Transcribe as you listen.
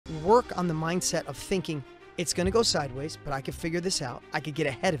work on the mindset of thinking it's going to go sideways, but I could figure this out. I could get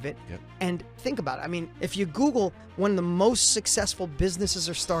ahead of it. Yep. And think about it. I mean, if you Google when the most successful businesses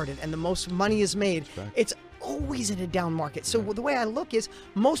are started and the most money is made, it's always in a down market. So the way I look is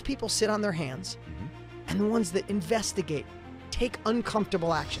most people sit on their hands, and the ones that investigate, take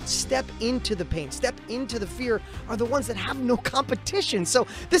uncomfortable action, step into the pain, step into the fear are the ones that have no competition. So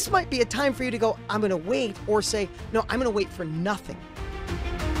this might be a time for you to go, I'm going to wait, or say, no, I'm going to wait for nothing.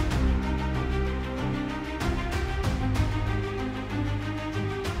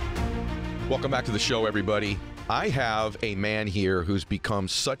 Welcome back to the show, everybody. I have a man here who's become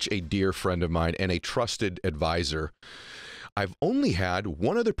such a dear friend of mine and a trusted advisor. I've only had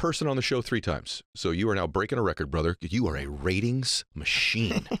one other person on the show 3 times. So you are now breaking a record, brother. You are a ratings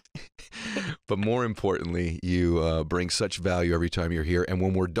machine. But more importantly, you bring such value every time you're here. And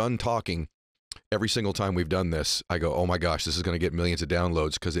when we're done talking, every single time we've done this, I go, oh my gosh, this is going to get millions of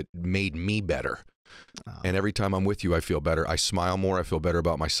downloads because it made me better. And every time I'm with you, I feel better. I smile more. I feel better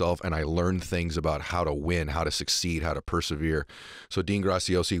about myself. And I learn things about how to win, how to succeed, how to persevere. So DEAN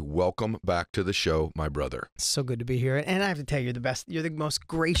GRAZIOSI, welcome back to the show, my brother. So good to be here. And I have to tell you, you're the best. You're the most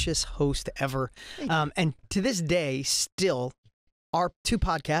gracious host ever. And to this day, still, our 2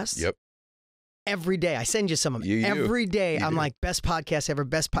 podcasts. Yep. Every day, I send you some of it. Every day, I'm like, best podcast ever,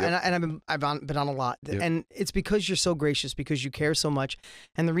 best and I've been on a lot. And it's because you're so gracious, because you care so much.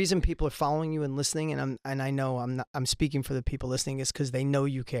 And the reason people are following you and listening, and I know I'm speaking for the people listening, is because they know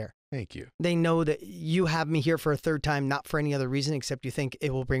you care. Thank you. They know that you have me here for a 3rd time, not for any other reason except you think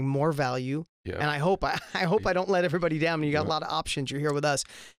it will bring more value. Yeah. And I hope I don't let everybody down. You got a lot of options. You're here with us.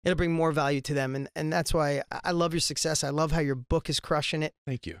 It'll bring more value to them, and that's why I love your success. I love how your book is crushing it.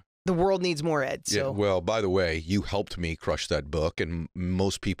 Thank you. The world needs more Ed. So. Yeah, well, by the way, you helped me crush that book, and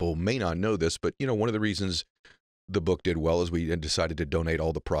most people may not know this, but you know, one of the reasons the book did well is we decided to donate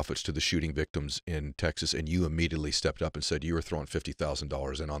all the profits to the shooting victims in Texas, and you immediately stepped up and said you were throwing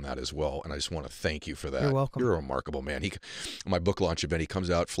 $50,000 in on that as well, and I just want to thank you for that. You're welcome. You're a remarkable man. My book launch event, he comes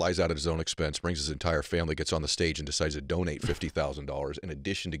out, flies out at his own expense, brings his entire family, gets on the stage, and decides to donate $50,000 in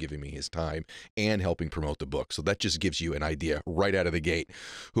addition to giving me his time and helping promote the book. So that just gives you an idea right out of the gate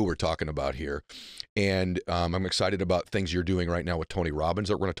who we're talking about here. And I'm excited about things you're doing right now with Tony Robbins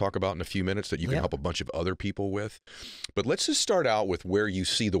that we're going to talk about in a few minutes that you can help a bunch of other people with. But let's just start out with where you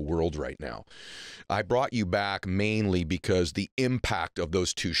see the world right now. I brought you back mainly because the impact of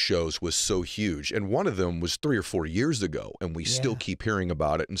those 2 shows was so huge. And one of them was 3 or 4 years ago, and we still keep hearing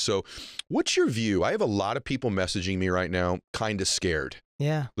about it. And so what's your view? I have a lot of people messaging me right now, kind of scared.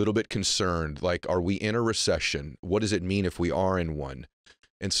 Yeah. A little bit concerned. Like, are we in a recession? What does it mean if we are in one?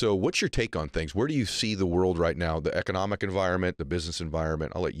 And so what's your take on things? Where do you see the world right now, the economic environment, the business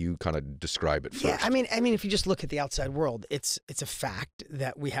environment? I'll let you kind of describe it first. Yeah, I mean, if you just look at the outside world, it's a fact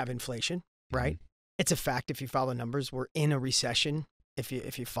that we have inflation, right? It's a fact if you follow numbers, we're in a recession. If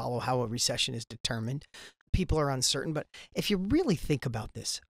you follow how a recession is determined, people are uncertain. But if you really think about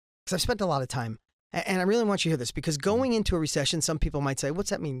this, because I've spent a lot of time, and I really want you to hear this, because going into a recession, some people might say, what's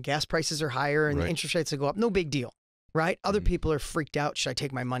that mean? Gas prices are higher and interest rates will go up. No big deal. Right? Other people are freaked out. Should I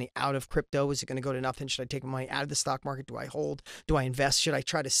take my money out of crypto? Is it going to go to nothing? Should I take my money out of the stock market? Do I hold? Do I invest? Should I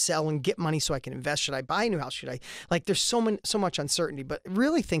try to sell and get money so I can invest? Should I buy a new house? Should I, there's so much uncertainty, but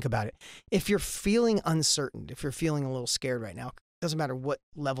really think about it. If you're feeling uncertain, if you're feeling a little scared right now, doesn't matter what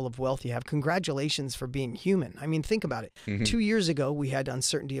level of wealth you have, congratulations for being human. I mean, think about it. 2 years ago, we had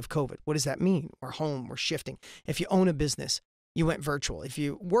uncertainty of COVID. What does that mean? We're home, we're shifting. If you own a business, you went virtual. If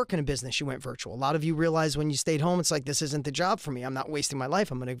you work in a business, you went virtual. A lot of you realize when you stayed home, it's like, this isn't the job for me. I'm not wasting my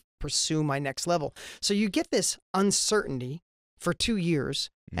life. I'm going to pursue my next level. So you get this uncertainty for 2 years,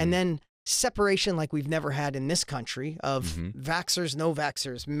 and then separation like we've never had in this country of vaxxers, no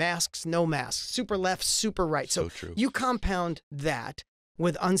vaxxers, masks, no masks, super left, super right. So true. You compound that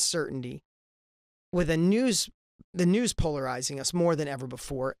with uncertainty, with the news polarizing us more than ever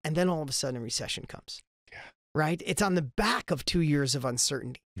before, and then all of a sudden a recession comes. Right? It's on the back of 2 years of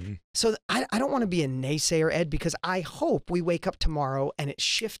uncertainty. So I don't want to be a naysayer, Ed, because I hope we wake up tomorrow and it's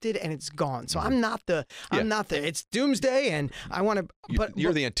shifted and it's gone. So I'm not the, it's doomsday and I want to, but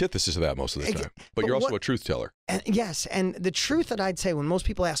you're the antithesis of that most of the time, but you're also a truth teller. And yes. And the truth that I'd say when most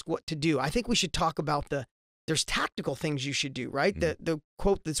people ask what to do, I think we should talk about there's tactical things you should do, right? The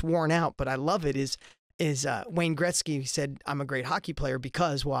quote that's worn out, but I love it is Wayne Gretzky said, I'm a great hockey player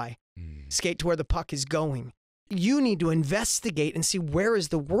because why? Skate to where the puck is going. You need to investigate and see where is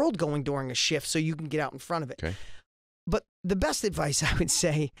the world going during a shift so you can get out in front of it. Okay. But the best advice I would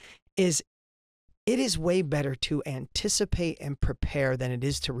say is it is way better to anticipate and prepare than it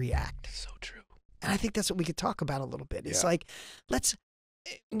is to react. So true. And I think that's what we could talk about a little bit. It's like, let's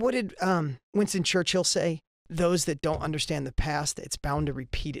what did Winston Churchill say? Those that don't understand the past, it's bound to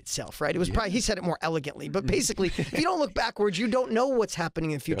repeat itself, right? It was probably, he said it more elegantly, but basically, if you don't look backwards, you don't know what's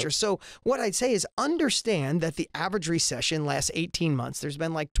happening in the future. Yep. So what I'd say is understand that the average recession lasts 18 months. There's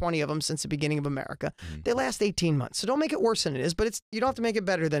been like 20 of them since the beginning of America. They last 18 months. So don't make it worse than it is, but you don't have to make it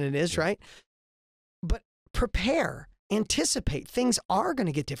better than it is, right? But prepare. Anticipate things are going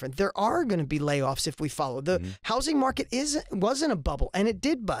to get different. There are going to be layoffs if we follow. The housing market wasn't a bubble, and it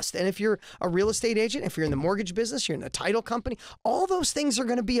did bust. And if you're a real estate agent, if you're in the mortgage business, you're in the title company, all those things are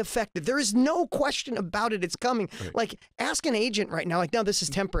going to be affected. There is no question about it. It's coming. Right. Like, ask an agent right now, like, no, this is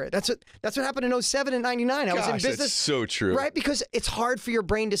temporary. That's what happened in 07 and 99. I was in business. That's so true. Right? Because it's hard for your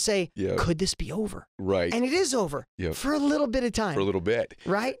brain to say, could this be over? Right. And it is over for a little bit of time. For a little bit.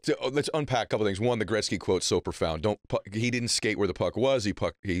 Right? So let's unpack a couple things. One, the Gretzky quote's so profound. He didn't skate where the puck was.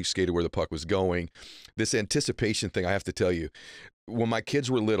 He skated where the puck was going. This anticipation thing, I have to tell you, when my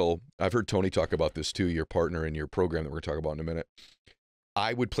kids were little, I've heard Tony talk about this too, your partner in your program that we're going to talk about in a minute.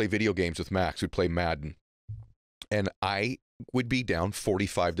 I would play video games with Max. We'd play Madden. And I would be down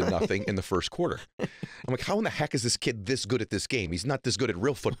 45-0 in the first quarter. I'm like, how in the heck is this kid this good at this game? He's not this good at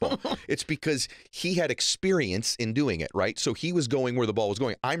real football. It's because he had experience in doing it, right? So he was going where the ball was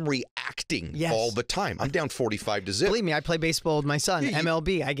going. I'm reacting all the time. I'm down 45-0. Believe me, I play baseball with my son,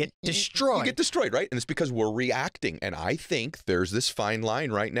 MLB. I get destroyed. You get destroyed, right? And it's because we're reacting. And I think there's this fine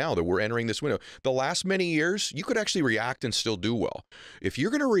line right now that we're entering this window. The last many years, you could actually react and still do well. If you're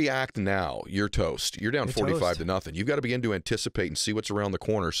going to react now, you're toast. You're down 45-0. You've got to begin to anticipate and see what's around the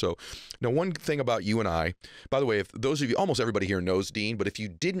corner. So now, one thing about you and I, by the way, if those of you, almost everybody here knows Dean, but if you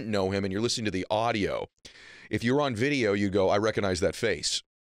didn't know him and you're listening to the audio, if you're on video, you go, I recognize that face.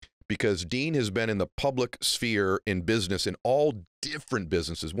 Because Dean has been in the public sphere in business, in all different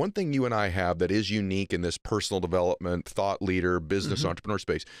businesses. One thing you and I have that is unique in this personal development, thought leader, business entrepreneur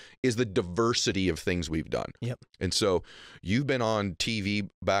space is the diversity of things we've done. Yep. And so you've been on TV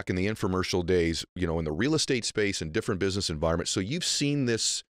back in the infomercial days, you know, in the real estate space and different business environments. So you've seen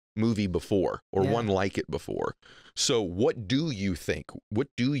this movie before or one like it before. So what do you think? What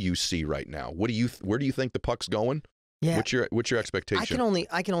do you see right now? Where do you think the puck's going? Yeah. What's your expectation?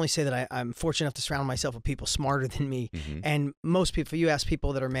 I can only say that I'm fortunate enough to surround myself with people smarter than me. And most people, you ask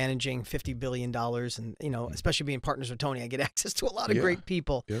people that are managing $50 billion and, you know, especially being partners with Tony, I get access to a lot of great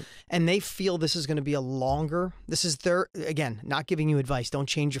people and they feel this is going to be a longer, this is their, again, not giving you advice. Don't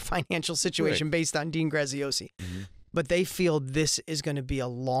change your financial situation based on Dean Graziosi. But they feel this is going to be a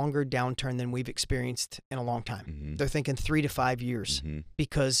longer downturn than we've experienced in a long time. They're thinking 3 to 5 years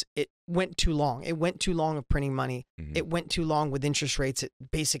because it went too long. It went too long of printing money. It went too long with interest rates at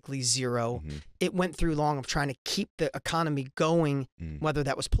basically zero. It went through long of trying to keep the economy going, whether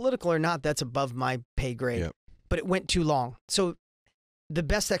that was political or not, that's above my pay grade. But it went too long. So the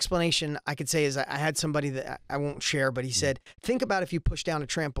best explanation I could say is I had somebody that I won't share, but he said, think about if you push down a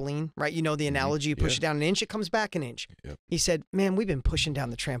trampoline, right? You know the analogy, you push it down an inch, it comes back an inch. He said, man, we've been pushing down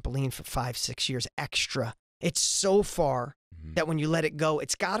the trampoline for 5-6 years extra. It's so far that when you let it go,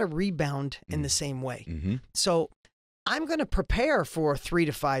 it's got to rebound in the same way. So I'm going to prepare for a 3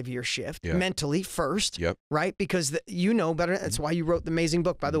 to 5 year shift mentally first, right? Because you know better. That's why you wrote the amazing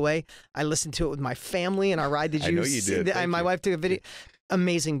book. By the way, I listened to it with my family and I ride the juice. I know you did. My wife took a video.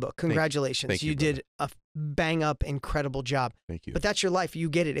 Amazing book. Congratulations. Thank you. You did a bang up, incredible job. Thank you. But that's your life. You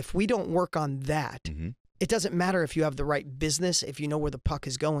get it. If we don't work on that, it doesn't matter if you have the right business, if you know where the puck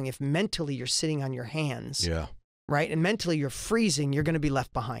is going, if mentally you're sitting on your hands, right? And mentally you're freezing, you're going to be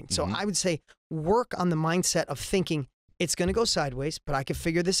left behind. So I would say work on the mindset of thinking it's going to go sideways, but I could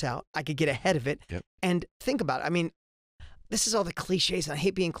figure this out. I could get ahead of it and think about it. I mean, this is all the cliches, and I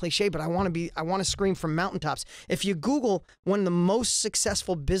hate being cliche, but I want to scream from mountaintops. If you Google when the most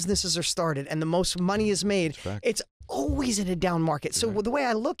successful businesses are started and the most money is made, it's always in a down market. So the way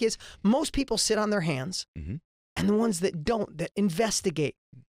I look is most people sit on their hands, and the ones that don't, that investigate,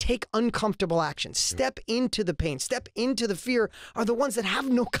 take uncomfortable action, step into the pain, step into the fear, are the ones that have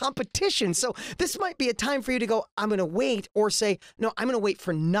no competition. So this might be a time for you to go, I'm going to wait, or say, no, I'm going to wait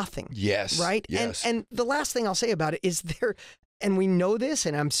for nothing. Yes. Right? Yes. And the last thing I'll say about it is and we know this,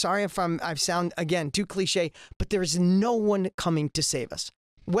 and I'm sorry if I sound, again, too cliche, but there's no one coming to save us.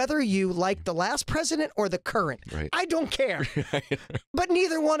 Whether you like the last president or the current, I don't care. But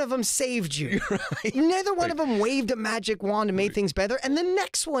neither one of them saved you. Neither one of them waved a magic wand and made things better, and the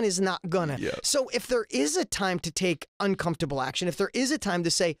next one is not gonna. So if there is a time to take uncomfortable action, if there is a time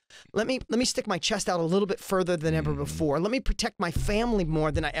to say, let me stick my chest out a little bit further than ever before, let me protect my family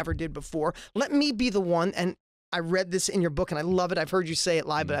more than I ever did before, let me be the one, and I read this in your book and I love it. I've heard you say it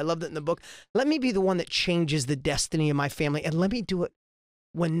live, but I loved it in the book. Let me be the one that changes the destiny of my family, and let me do it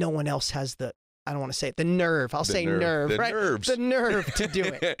when no one else has I don't want to say it, the nerve. I'll say nerve, right? Nerves. The nerve to do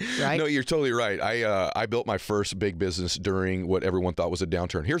it, right? No, you're totally right. I built my first big business during what everyone thought was a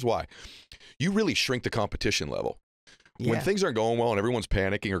downturn. Here's why. You really shrink the competition level. When things aren't going well and everyone's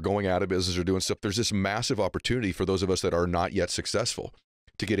panicking or going out of business or doing stuff, there's this massive opportunity for those of us that are not yet successful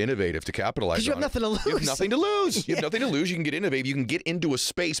to get innovative, to capitalize on it. Because you have nothing to lose. You have nothing to lose. You have nothing to lose. You can get innovative. You can get into a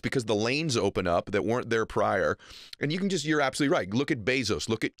space because the lanes open up that weren't there prior. And you can you're absolutely right. Look at Bezos.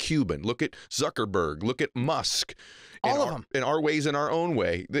 Look at Cuban. Look at Zuckerberg. Look at Musk. All of them. In our ways, in our own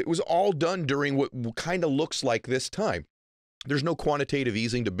way. It was all done during what kind of looks like this time. There's no quantitative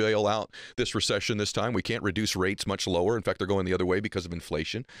easing to bail out this recession this time. We can't reduce rates much lower. In fact, they're going the other way because of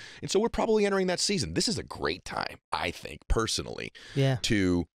inflation. And so we're probably entering that season. This is a great time, I think, personally,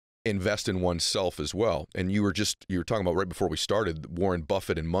 to invest in oneself as well. And you were talking about right before we started, Warren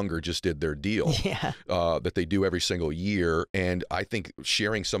Buffett and Munger just did their deal that they do every single year. And I think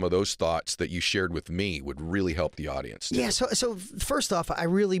sharing some of those thoughts that you shared with me would really help the audience too. Yeah. So first off, I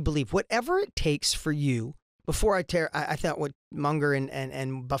really believe whatever it takes for you. Before I thought what Munger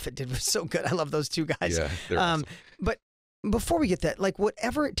and Buffett did was so good. I love those two guys. Yeah, they're awesome. But before we get that, like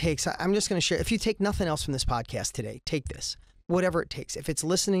whatever it takes, I'm just going to share. If you take nothing else from this podcast today, take this. Whatever it takes. If it's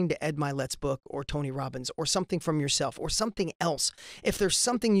listening to Ed Mylett's book or Tony Robbins or something from yourself or something else, if there's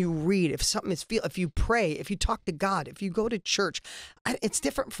something you read, if you pray, if you talk to God, if you go to church, it's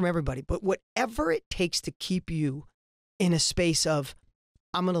different from everybody. But whatever it takes to keep you in a space of,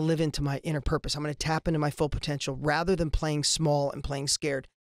 I'm going to live into my inner purpose. I'm going to tap into my full potential rather than playing small and playing scared.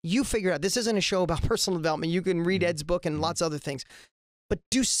 You figure it out. This isn't a show about personal development. You can read Ed's book and lots of other things. But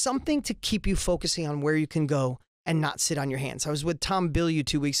do something to keep you focusing on where you can go and not sit on your hands. I was with Tom Bilyeu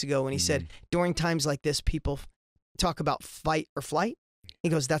 2 weeks ago, and he said, during times like this, people talk about fight or flight. He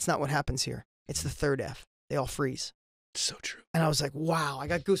goes, that's not what happens here. It's the third F. They all freeze. So true. And I was like, wow, I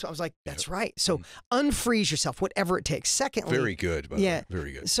got goosebumps. I was like, that's right. So unfreeze yourself, whatever it takes. Secondly, very good. By the way.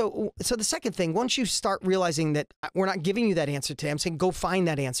 Very good. So the second thing, once you start realizing that we're not giving you that answer today, I'm saying go find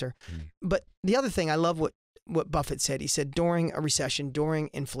that answer. But the other thing, I love what Buffett said. He said, during a recession, during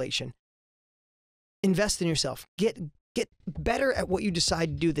inflation, invest in yourself. Get better at what you decide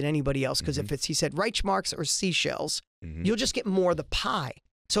to do than anybody else. Because if it's, he said, Reichmarks or seashells, you'll just get more of the pie.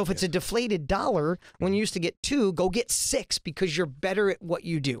 So if it's a deflated dollar, when you used to get 2, go get 6 because you're better at what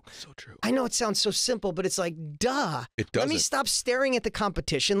you do. So true. I know it sounds so simple, but it's like, duh. It doesn't. Let me stop staring at the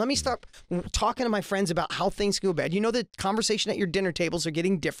competition. Let me stop talking to my friends about how things go bad. You know, the conversation at your dinner tables are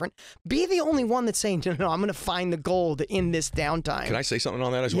getting different. Be the only one that's saying, no, I'm going to find the gold in this downtime. Can I say something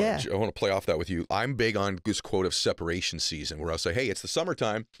on that as well? I want to play off that with you. I'm big on this quote of separation season, where I'll say, hey, it's the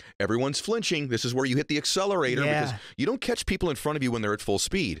summertime. Everyone's flinching. This is where you hit the accelerator because you don't catch people in front of you when they're at full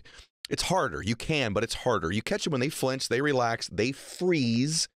speed. It's harder. You can, but it's harder. You catch them when they flinch, they relax, they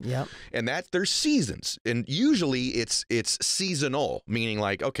freeze. Yep. And there's seasons. And usually it's seasonal, meaning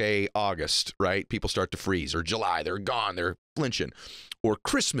like, okay, August, right? People start to freeze. Or July, they're gone, they're flinching. Or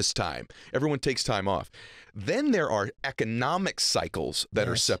Christmas time, everyone takes time off. Then there are economic cycles that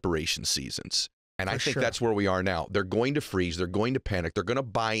are separation seasons. And I think that's where we are now. They're going to freeze. They're going to panic. They're going to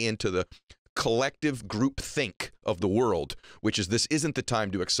buy into the collective group think of the world, which is this isn't the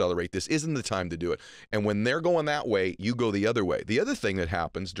time to accelerate. This isn't the time to do it. And when they're going that way, you go the other way. The other thing that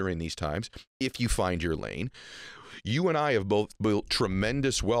happens during these times, if you find your lane, you and I have both built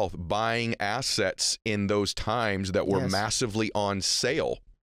tremendous wealth buying assets in those times that were massively on sale.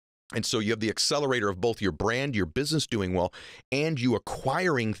 And so you have the accelerator of both your brand, your business doing well, and you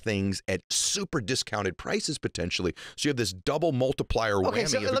acquiring things at super discounted prices potentially. So you have this double multiplier whammy. Okay,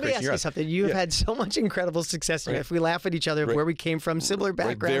 so let me ask you something. You have had so much incredible success. Right. If we laugh at each other, where we came from, similar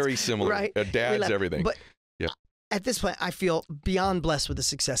backgrounds. Very similar. Right? Dads, everything. But at this point, I feel beyond blessed with the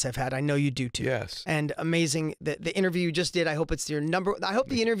success I've had. I know you do too. Yes. And amazing. The interview you just did, I hope it's your number. I hope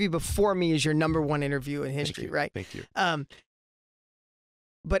the interview before me is your #1 interview in history, right? Thank you.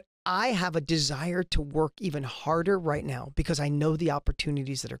 But I have a desire to work even harder right now because I know the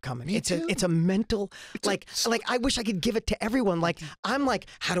opportunities that are coming. It's a mental, like I wish I could give it to everyone. Like, I'm like,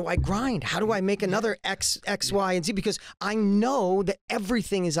 how do I grind? How do I make another X, Y, and Z? Because I know that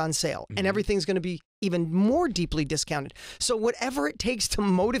everything is on sale and everything's going to be even more deeply discounted. So whatever it takes to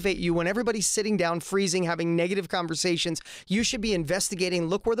motivate you when everybody's sitting down, freezing, having negative conversations, you should be investigating,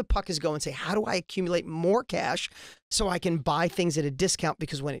 look where the puck is going, say, how do I accumulate more cash so I can buy things at a discount?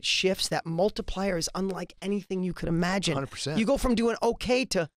 Because when it shifts, that multiplier is unlike anything you could imagine. 100%. You go from doing okay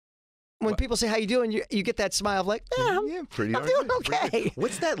to when people say, how you doing? You get that smile of like, I'm feeling okay.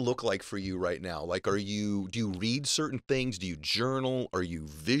 What's that look like for you right now? Like, do you read certain things? Do you journal? Are you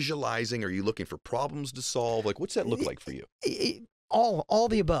visualizing? Are you looking for problems to solve? Like, what's that look like for you? All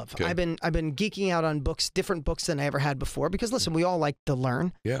the above. Okay. I've been geeking out on books, different books than I ever had before. Because listen, we all like to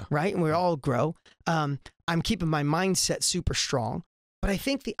learn, right? And we all grow. I'm keeping my mindset super strong, but I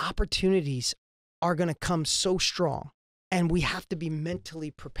think the opportunities are going to come so strong, and we have to be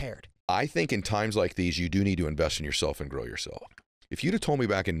mentally prepared. I think in times like these, you do need to invest in yourself and grow yourself. If you'd have told me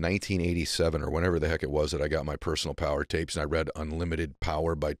back in 1987 or whenever the heck it was that I got my personal power tapes and I read Unlimited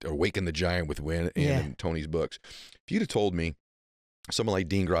Power by Awaken the Giant with Win and Tony's books, if you'd have told me someone like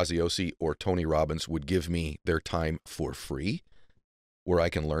DEAN GRAZIOSI or Tony Robbins would give me their time for free where I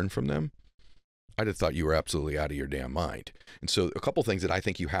can learn from them, I'd have thought you were absolutely out of your damn mind. And so a couple things that I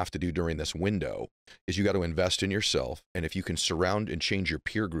think you have to do during this window is you got to invest in yourself. And if you can surround and change your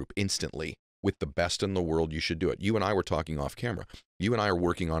peer group instantly with the best in the world, you should do it. You and I were talking off camera. You and I are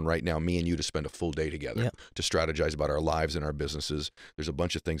working on right now, me and you, to spend a full day together to strategize about our lives and our businesses. There's a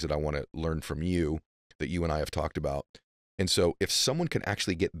bunch of things that I want to learn from you that you and I have talked about. And so if someone can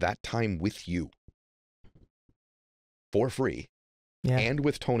actually get that time with you for free and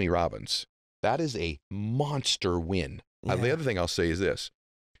with Tony Robbins, that is a monster win. The other thing I'll say is this.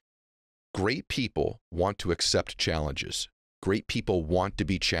 Great people want to accept challenges. Great people want to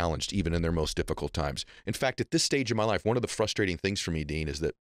be challenged even in their most difficult times. In fact, at this stage of my life, one of the frustrating things for me, Dean, is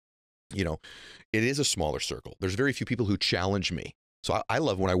that, you know, it is a smaller circle. There's very few people who challenge me. So I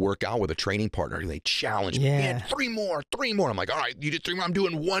love when I work out with a training partner and they challenge me. Man, three more. I'm like, all right, you did 3 more. I'm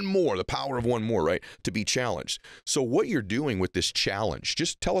doing 1 more. The power of 1 more, right? To be challenged. So what you're doing with this challenge,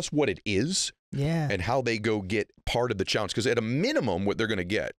 just tell us what it is and how they go get part of the challenge. Because at a minimum, what they're going to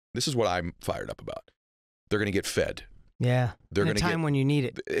get, this is what I'm fired up about. They're going to get fed. Yeah. They're going to get time when you need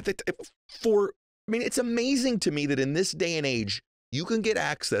it. I mean, it's amazing to me that in this day and age, you can get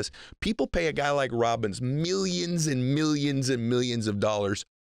access. People pay a guy like Robbins millions and millions and millions of dollars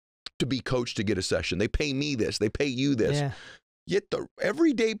to be coached to get a session. They pay me this. They pay you this. Yeah. Yet the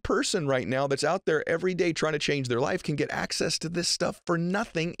everyday person right now that's out there every day trying to change their life can get access to this stuff for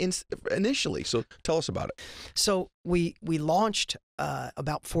nothing initially. So tell us about it. So we launched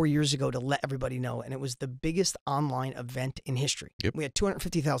about 4 years ago to let everybody know, and it was the biggest online event in history. Yep. We had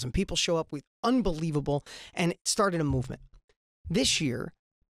 250,000 people show up. Unbelievable, and it started a movement. This year,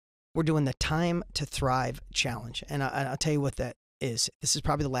 we're doing the Time to Thrive Challenge, and I'll tell you what that is. This is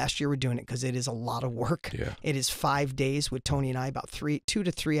probably the last year we're doing it because it is a lot of work. Yeah. It is 5 days with Tony and I, about 2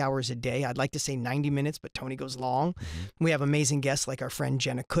 to 3 hours a day. I'd like to say 90 minutes, but Tony goes long. We have amazing guests like our friend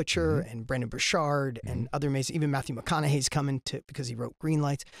Jenna Kutcher and Brendan Burchard and other amazing, even Matthew McConaughey's coming because he wrote Green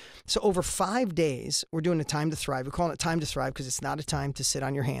Lights. So over 5 days, we're doing a Time to Thrive. We're calling it Time to Thrive because it's not a time to sit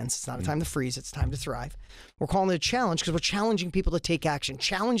on your hands. It's not a time to freeze. It's time to thrive. We're calling it a challenge because we're challenging people to take action,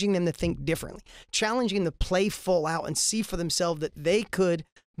 challenging them to think differently, challenging them to play full out and see for themselves that they could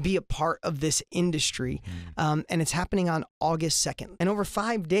be a part of this industry. And it's happening on August 2nd. And over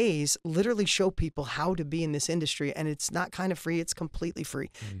 5 days, literally show people how to be in this industry. And it's not kind of free, it's completely free.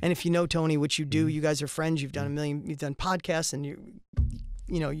 And if you know Tony, which you do, you guys are friends, you've done you've done podcasts, and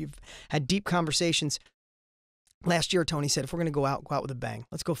you've had deep conversations. Last year, Tony said, if we're going to go out with a bang,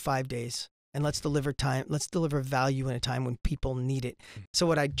 let's go 5 days. And let's deliver value in a time when people need it. So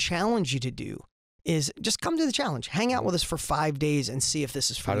what I challenge you to do is just come to the challenge. Hang out with us for 5 days and see if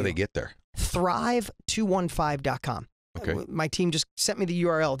this is for you. How do they get there? Thrive215.com. Okay. My team just sent me the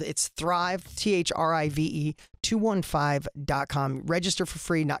URL. It's Thrive, THRIVE, 215.com. Register for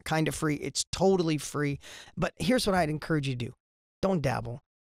free, not kind of free. It's totally free. But here's what I'd encourage you to do. Don't dabble.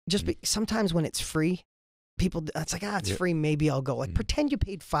 Sometimes when it's free, people, it's like, it's free. Maybe I'll go. Like, pretend you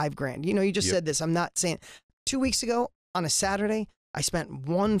paid $5,000. You just said this. I'm not saying. 2 weeks ago on a Saturday, I spent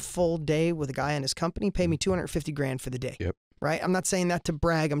 1 full day with a guy in his company, paid me $250,000 for the day. Yep. Right? I'm not saying that to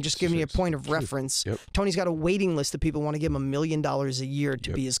brag. I'm just giving you a point of reference. Yep. Tony's got a waiting list of people who want to give him $1 million a year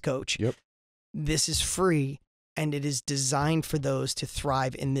to be his coach. Yep. This is free, and it is designed for those to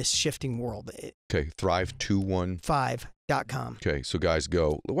thrive in this shifting world. Okay, Thrive215.com. Okay, so guys,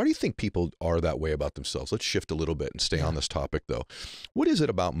 go. Why do you think people are that way about themselves? Let's shift a little bit and stay on this topic, though. What is it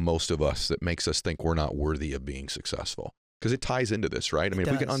about most of us that makes us think we're not worthy of being successful? Because it ties into this, right? I mean,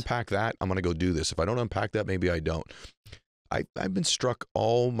 if we can unpack that, I'm going to go do this. If I don't unpack that, maybe I don't. I've been struck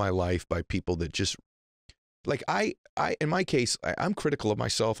all my life by people that just, like, in my case, I'm critical of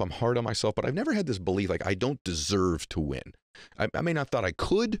myself. I'm hard on myself, but I've never had this belief, like, I don't deserve to win. I may not thought I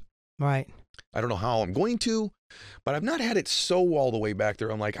could. Right. I don't know how I'm going to, but I've not had it so all the way back there.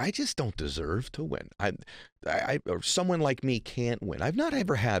 I'm like, I just don't deserve to win. Or someone like me can't win. I've not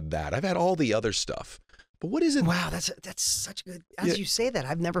ever had that. I've had all the other stuff. But what is it? Wow, that's such good. As you say that,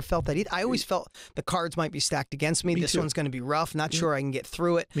 I've never felt that either. I always felt the cards might be stacked against me. This one's going to be rough. Not sure I can get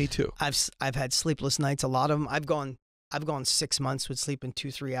through it. Me too. I've had sleepless nights. A lot of them. I've gone I've gone 6 months with sleeping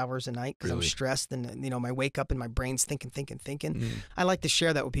 2-3 hours a night because I'm Really? stressed, and I wake up and my brain's thinking. Mm. I like to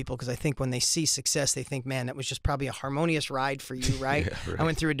share that with people because I think when they see success, they think, man, that was just probably a harmonious ride for you, right? Yeah, right. I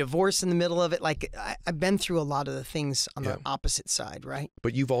went through a divorce in the middle of it. Like I've been through a lot of the things on the opposite side, right?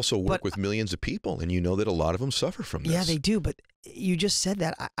 But you've also worked with millions of people, and you know that a lot of them suffer from this. Yeah, they do. But you just said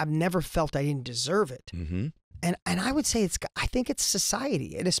that. I've never felt I didn't deserve it. Mm-hmm. And I would say I think it's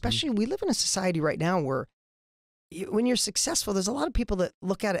society. And especially we live in a society right now where when you're successful, there's a lot of people that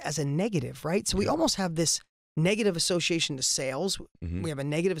look at it as a negative, right? So we almost have this negative association to sales. Mm-hmm. We have a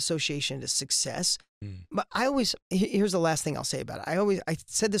negative association to success. Mm. But here's the last thing I'll say about it. I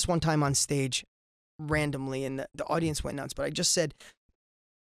said this one time on stage randomly, and the audience went nuts, but I just said,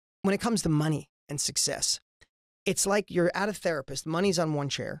 when it comes to money and success, it's like you're at a therapist, money's on one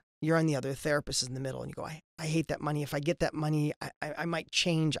chair, you're on the other, the therapist is in the middle, and you go, I hate that money. If I get that money, I might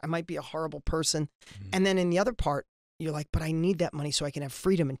change. I might be a horrible person. Mm-hmm. And then in the other part, you're like, but I need that money so I can have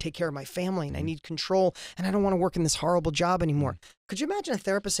freedom and take care of my family, and I need control, and I don't want to work in this horrible job anymore. Could you imagine a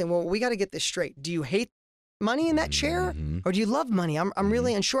therapist saying, well, we got to get this straight. Do you hate money in that chair, or do you love money? I'm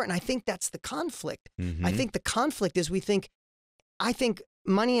really unsure. And I think that's the conflict. I think the conflict is I think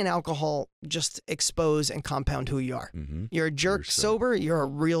money and alcohol just expose and compound who you are. You're a jerk sober, you're a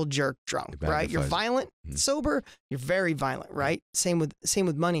real jerk drunk, right? You're violent sober, you're very violent, right? Same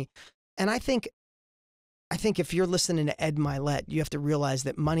with money. And I think if you're listening to Ed Mylett, you have to realize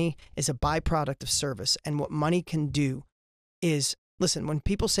that money is a byproduct of service. And what money can do is, listen, when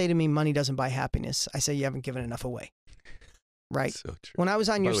people say to me, money doesn't buy happiness, I say, you haven't given enough away. Right? So true. When I was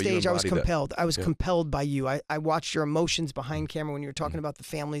on your stage, I was compelled. I was compelled by you. I watched your emotions behind camera when you were talking about the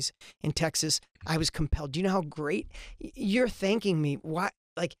families in Texas. I was compelled. Do you know how great you're thanking me? Why?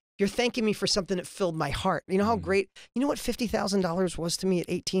 Like, you're thanking me for something that filled my heart. You know how great, you know what $50,000 was to me at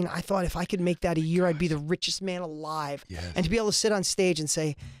 18? I thought if I could make that a year, I'd be the richest man alive. Yes. And to be able to sit on stage and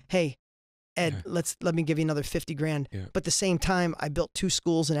say, hey, Ed, let me give you another 50 grand. Yeah. But at the same time, I built 2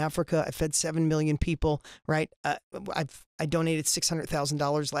 schools in Africa. I fed 7 million people, right? I donated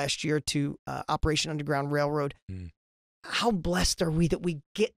 $600,000 last year to Operation Underground Railroad. How blessed are we that we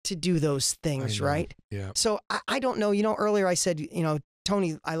get to do those things, right? Yeah. So I don't know. You know, earlier I said, you know,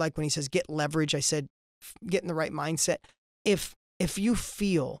 Tony, I like when he says get leverage. I said, get in the right mindset. If you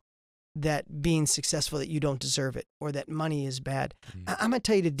feel that being successful, that you don't deserve it, or that money is bad, I'm going to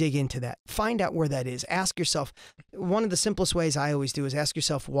tell you to dig into that. Find out where that is. Ask yourself. One of the simplest ways I always do is ask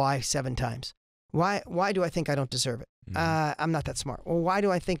yourself why 7 times. Why do I think I don't deserve it? I'm not that smart. Well, why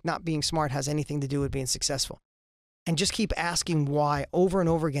do I think not being smart has anything to do with being successful? And just keep asking why over and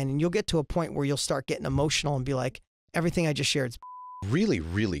over again. And you'll get to a point where you'll start getting emotional and be like, everything I just shared is really,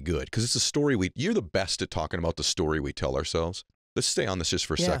 really good. Because it's a story you're the best at talking about the story we tell ourselves. Let's stay on this just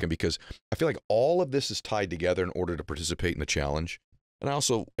for a second, because I feel like all of this is tied together in order to participate in the challenge. And I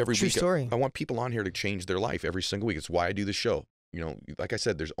also, every week, I want people on here to change their life every single week. It's why I do the show. You know, like I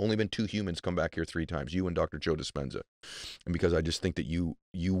said, there's only been 2 humans come back here 3 times, you and Dr. Joe Dispenza. And because I just think that you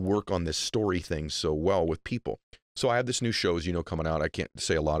work on this story thing so well with people. So I have this new show, as you know, coming out. I can't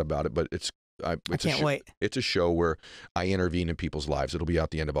say a lot about it, but I can't wait. It's a show where I intervene in people's lives. It'll be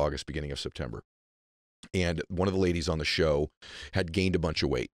out the end of August, beginning of September. And one of the ladies on the show had gained a bunch of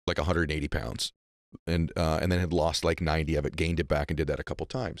weight, like 180 pounds, and then had lost like 90 of it, gained it back, and did that a couple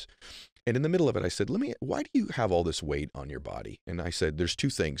times. And in the middle of it, I said, why do you have all this weight on your body? And I said, there's 2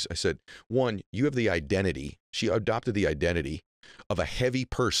 things. I said, one, you have the identity. She adopted the identity of a heavy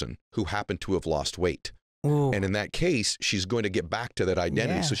person who happened to have lost weight. Ooh. And in that case, she's going to get back to that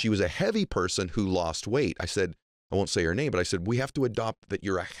identity. Yeah. So she was a heavy person who lost weight. I said, I won't say her name, but I said, we have to adopt that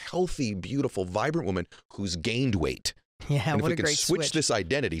you're a healthy, beautiful, vibrant woman who's gained weight. Yeah, and what if we can switch this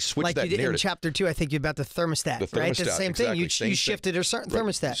identity, switch like that you did narrative. In chapter 2, I think you're about the thermostat, right? It's the same exactly. thing. You shifted a certain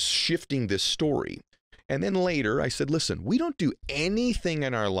thermostat. Shifting this story. And then later I said, listen, we don't do anything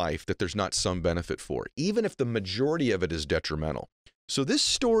in our life that there's not some benefit for, even if the majority of it is detrimental. So this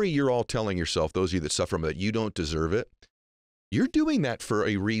story you're all telling yourself, those of you that suffer from it, you don't deserve it. You're doing that for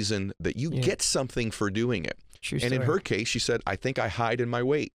a reason that you get something for doing it. True story. And in her case, she said, I think I hide in my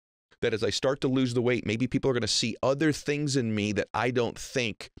weight. That as I start to lose the weight, maybe people are going to see other things in me that I don't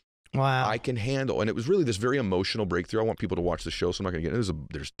think I can handle. And it was really this very emotional breakthrough. I want people to watch the show, so I'm not going to get into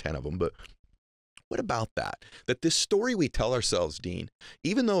it. There's 10 of them, but what about that? That this story we tell ourselves, Dean,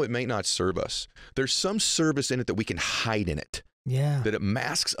 even though it may not serve us, there's some service in it that we can hide in it. Yeah. That it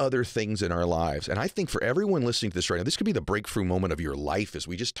masks other things in our lives. And I think for everyone listening to this right now, this could be the breakthrough moment of your life as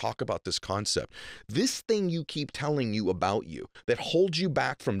we just talk about this concept. This thing you keep telling you about you that holds you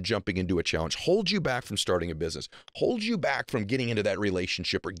back from jumping into a challenge, holds you back from starting a business, holds you back from getting into that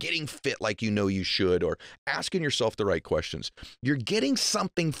relationship or getting fit like you know you should, or asking yourself the right questions. You're getting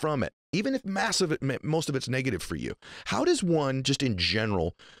something from it. Even if most of it's negative for you. How does one, just in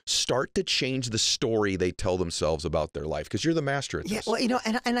general, start to change the story they tell themselves about their life? Because you're the master at this. Yeah, well, you know,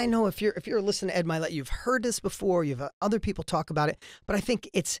 and I know if you're listening to Ed Mylett, you've heard this before, you've other people talk about it, but I think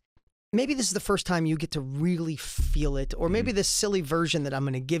maybe this is the first time you get to really feel it, or maybe this silly version that I'm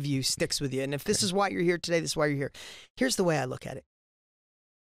going to give you sticks with you. And if this is why you're here today, this is why you're here. Here's the way I look at it.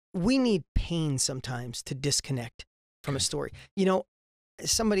 We need pain sometimes to disconnect from a story. You know,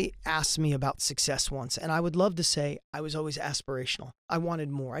 somebody asked me about success once, and I would love to say I was always aspirational. I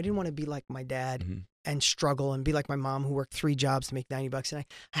wanted more. I didn't want to be like my dad and struggle and be like my mom who worked 3 jobs to make $90. And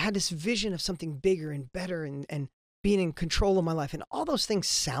I had this vision of something bigger and better and being in control of my life. And all those things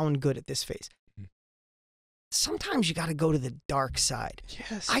sound good at this phase. Sometimes you got to go to the dark side.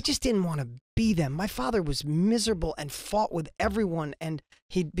 Yes. I just didn't want to be them. My father was miserable and fought with everyone, and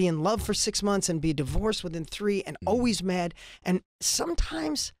he'd be in love for 6 months and be divorced within 3 and always mad. And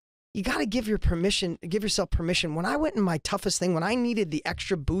sometimes you got to give yourself permission. When I went in my toughest thing, when I needed the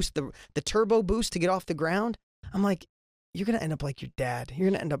extra boost, the turbo boost to get off the ground, I'm like, you're going to end up like your dad. You're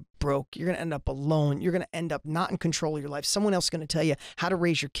going to end up broke. You're going to end up alone. You're going to end up not in control of your life. Someone else is going to tell you how to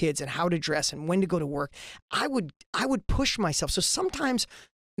raise your kids and how to dress and when to go to work. I would push myself. So sometimes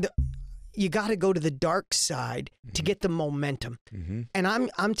you got to go to the dark side to get the momentum. And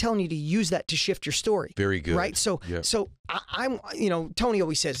I'm telling you to use that to shift your story. Very good. Right? So I'm you know, Tony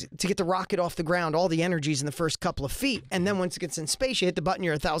always says to get the rocket off the ground, all the energy's in the first couple of feet. And then once it gets in space, you hit the button,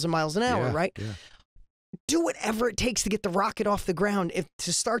 you're 1,000 miles an hour, right? Yeah. Do whatever it takes to get the rocket off the ground,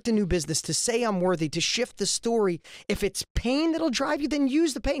 to start the new business, to say I'm worthy, to shift the story. If it's pain that'll drive you, then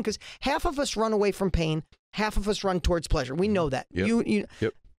use the pain, because half of us run away from pain, half of us run towards pleasure. We know that. You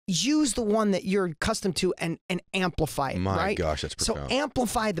use the one that you're accustomed to and amplify it. My gosh, that's profound. So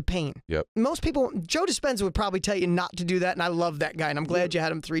amplify the pain. Most people, Joe Dispenza would probably tell you not to do that, and I love that guy, and I'm glad you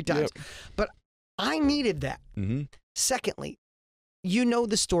had him 3 times. But I needed that. Secondly, you know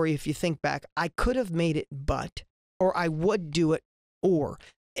the story if you think back. I could have made it, or I would do it, or.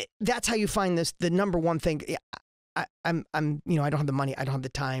 That's how you find the number one thing. I'm you know, I don't have the money, I don't have the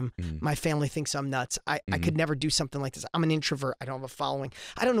time. My family thinks I'm nuts. I could never do something like this. I'm an introvert. I don't have a following.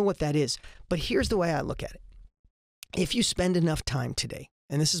 I don't know what that is. But here's the way I look at it. If you spend enough time today,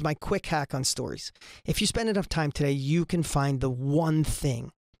 and this is my quick hack on stories, if you spend enough time today, you can find the one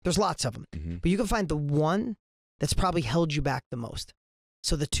thing. There's lots of them, but you can find the one that's probably held you back the most.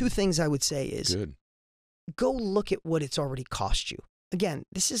 So the 2 things I would say is, go look at what it's already cost you. Again,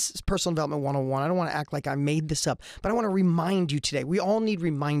 this is personal development 101. I don't want to act like I made this up, but I want to remind you today. We all need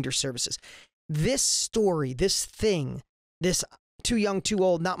reminder services. This story, this thing, this too young, too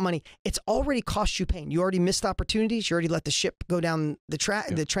old, not money, it's already cost you pain. You already missed opportunities. You already let the ship go down the track,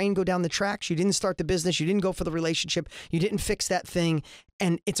 the train go down the tracks. You didn't start the business. You didn't go for the relationship. You didn't fix that thing,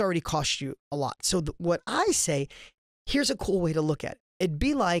 and it's already cost you a lot. So what I say, here's a cool way to look at it. It'd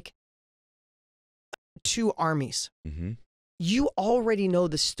be like 2 armies. You already know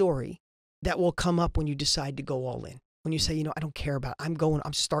the story that will come up when you decide to go all in. When you say, you know, I don't care about it.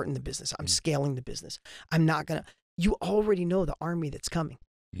 I'm starting the business. I'm scaling the business. I'm not going to. You already know the army that's coming.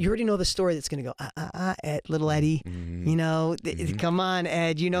 You already know the story that's going to go, Ed, little Eddie, you know, come on,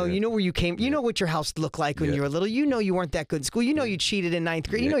 Ed, you know where you came, you know what your house looked like when you were little, you know you weren't that good in school, you know you cheated in 9th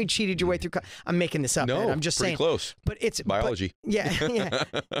grade, you know you cheated your way through, I'm making this up, no, Ed. I'm just saying. Close. But it's biology. Yeah.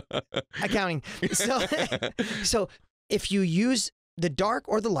 Accounting. So if you use the dark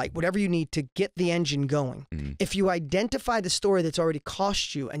or the light, whatever you need to get the engine going, if you identify the story that's already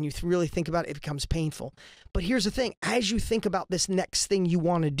cost you and you really think about it, it becomes painful. But here's the thing, as you think about this next thing you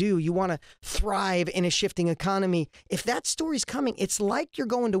want to do, you want to thrive in a shifting economy. If that story's coming, it's like you're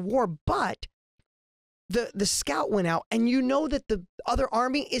going to war, but the scout went out and you know that the other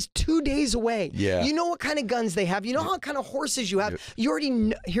army is 2 days away. You know what kind of guns they have. You know what kind of horses you have. You already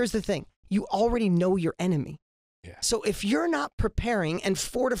know, here's the thing, you already know your enemy. So if you're not preparing and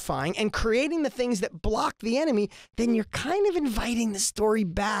fortifying and creating the things that block the enemy, then you're kind of inviting the story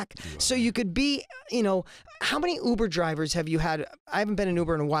back. So you could be, you know, how many Uber drivers have you had? I haven't been in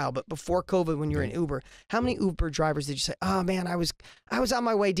Uber in a while, but before COVID, when you were in Uber, how many Uber drivers did you say, oh man, I was on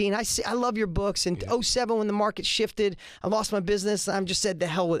my way, Dean. I love your books. In 07, when the market shifted, I lost my business. I'm just said the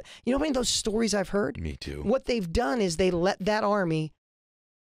hell with it. You know how many of those stories I've heard? Me too. What they've done is they let that army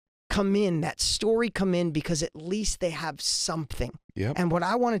come in, that story come in, because at least they have something. Yep. And what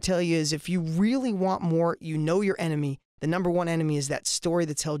I want to tell you is, if you really want more, you know your enemy. The number one enemy is that story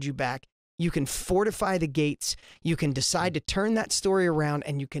that's held you back. You can fortify the gates. You can decide to turn that story around,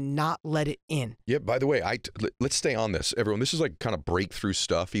 and you cannot let it in. Yeah, by the way, let's stay on this, everyone. This is like kind of breakthrough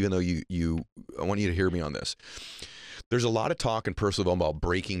stuff, even though I want you to hear me on this. There's a lot of talk in personal development about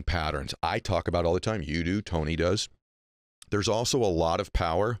breaking patterns. I talk about it all the time. You do, Tony does. There's also a lot of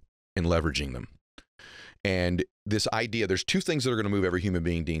power in leveraging them. And this idea, there's two things that are going to move every human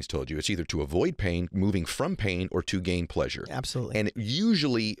being, Dean's told you. It's either to avoid pain, moving from pain, or to gain pleasure. Absolutely. And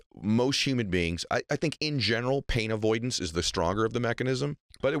usually, most human beings, I think in general, pain avoidance is the stronger of the mechanism,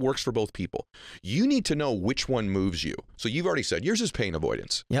 but it works for both people. You need to know which one moves you. So you've already said, yours is pain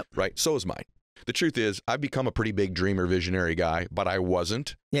avoidance. Yep. Right? So is mine. The truth is, I've become a pretty big dreamer, visionary guy, but I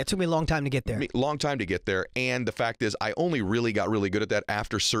wasn't. Yeah, it took me a long time to get there. Long time to get there. And the fact is, I only really got really good at that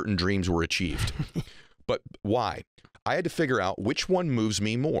after certain dreams were achieved. But why? I had to figure out which one moves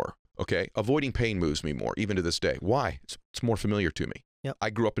me more. Okay, avoiding pain moves me more, even to this day. Why? It's more familiar to me. Yep. I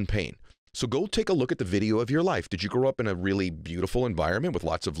grew up in pain. So go take a look at the video of your life. Did you grow up in a really beautiful environment with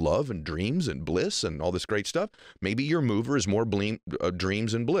lots of love and dreams and bliss and all this great stuff? Maybe your mover is more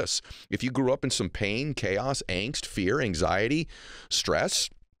dreams and bliss. If you grew up in some pain, chaos, angst, fear, anxiety, stress,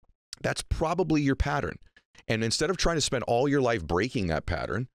 that's probably your pattern. And instead of trying to spend all your life breaking that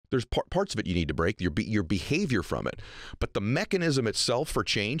pattern, there's parts of it you need to break, your behavior from it. But the mechanism itself for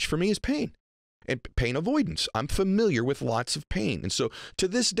change for me is pain. And pain avoidance. I'm familiar with lots of pain. And so to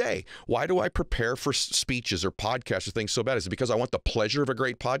this day, why do I prepare for speeches or podcasts or things so bad? Is it because I want the pleasure of a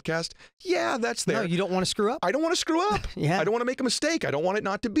great podcast? Yeah, that's there. No, you don't want to screw up? I don't want to screw up. Yeah. I don't want to make a mistake. I don't want it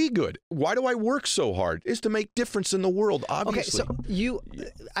not to be good. Why do I work so hard? Is to make difference in the world, obviously. Okay, so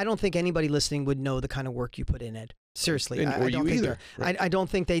I don't think anybody listening would know the kind of work you put in, Ed. Seriously, or you either. Right. I don't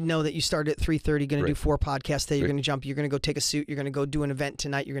think they know that you started at 3:30, going to do 4 podcasts today. You're going to jump. You're going to go take a suit. You're going to go do an event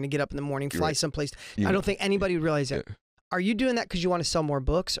tonight. You're going to get up in the morning, fly someplace. I don't think anybody would realize that. Are you doing that because you want to sell more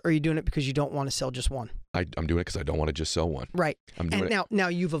books, or are you doing it because you don't want to sell just one? I'm doing it because I don't want to just sell one. Right. Now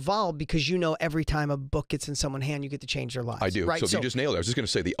you've evolved because you know every time a book gets in someone's hand, you get to change their lives. I do. Right? So you just nailed it. I was just going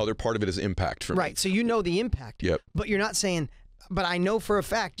to say the other part of it is impact for me. Right. So you know the impact. Yep. But you're not saying, but I know for a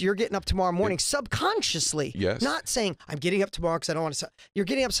fact you're getting up tomorrow morning subconsciously. Yes. Not saying I'm getting up tomorrow because I don't want to. You're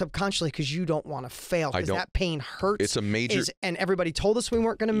getting up subconsciously because you don't want to fail. Because that pain hurts. It's a major. And everybody told us we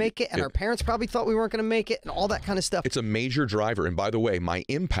weren't going to make it, and our parents probably thought we weren't going to make it, and all that kind of stuff. It's a major driver. And by the way, my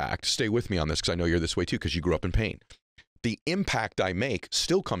impact. Stay with me on this because I know you're this way too because you grew up in pain. The impact I make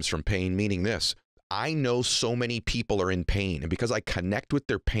still comes from pain. Meaning this. I know so many people are in pain, and because I connect with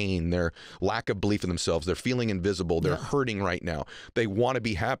their pain, their lack of belief in themselves, they're feeling invisible, they're hurting right now, they want to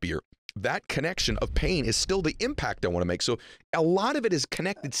be happier. That connection of pain is still the impact I want to make. So a lot of it is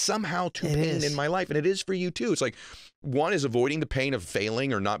connected somehow to pain in my life, and it is for you too. It's like one is avoiding the pain of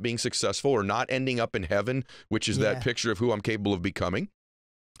failing or not being successful or not ending up in heaven, which is that picture of who I'm capable of becoming.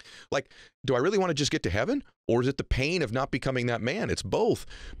 Like, do I really want to just get to heaven? Or is it the pain of not becoming that man? It's both.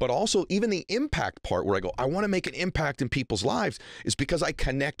 But also, even the impact part where I go, I want to make an impact in people's lives is because I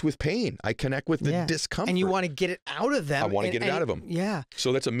connect with pain. I connect with the discomfort. And you want to get it out of them. I want to get it out of them. Yeah.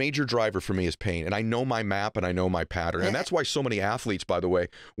 So that's a major driver for me is pain. And I know my map and I know my pattern. And that's why so many athletes, by the way,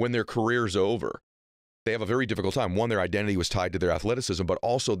 when their career's over, they have a very difficult time. One, their identity was tied to their athleticism, but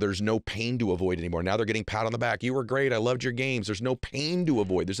also there's no pain to avoid anymore. Now they're getting pat on the back. You were great. I loved your games. There's no pain to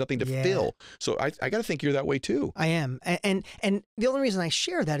avoid. There's nothing to fill. So I got to think you're that way too. I am. And the only reason I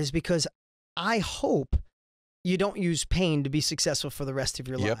share that is because I hope you don't use pain to be successful for the rest of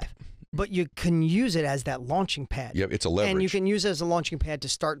your life. But you can use it as that launching pad. Yep, it's a leverage. And you can use it as a launching pad to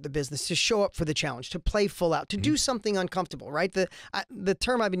start the business, to show up for the challenge, to play full out, to do something uncomfortable, right? The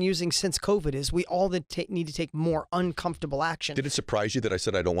term I've been using since COVID is we all need to take more uncomfortable action. Did it surprise you that I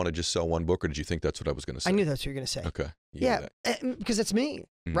said I don't want to just sell one book, or did you think that's what I was going to say? I knew that's what you were going to say. Okay. Yeah, because it's me,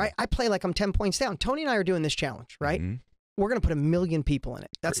 right? I play like I'm 10 points down. Tony and I are doing this challenge, right? We're going to put 1 million people in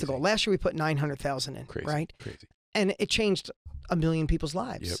it. That's the goal. Last year we put 900,000 in, right? Crazy. And it changed 1 million people's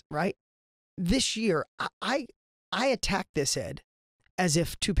lives, right? This year, I attack this, Ed, as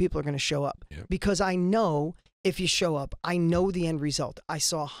if 2 people are going to show up because I know if you show up, I know the end result. I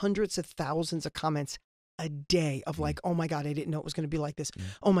saw hundreds of thousands of comments a day of like, oh my God, I didn't know it was going to be like this.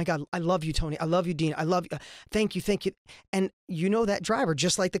 Oh my God, I love you, Tony. I love you, Dean. I love you. Thank you. Thank you. And you know that driver,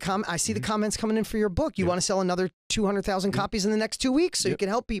 just like the comment, I see the comments coming in for your book. You want to sell another 200,000 copies in the next 2 weeks so you can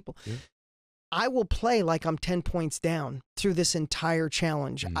help people. I will play like I'm 10 points down through this entire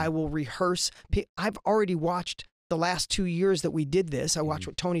challenge. I will rehearse. I've already watched the last 2 years that we did this. I watched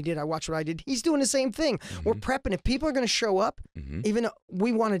what Tony did. I watched what I did. He's doing the same thing. We're prepping. If people are going to show up, even though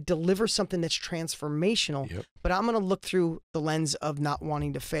we want to deliver something that's transformational, but I'm going to look through the lens of not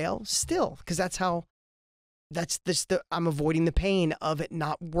wanting to fail still, because I'm avoiding the pain of it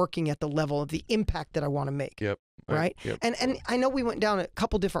not working at the level of the impact that I want to make. Right? And I know we went down a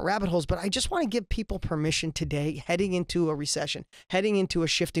couple different rabbit holes, but I just want to give people permission today, heading into a recession, heading into a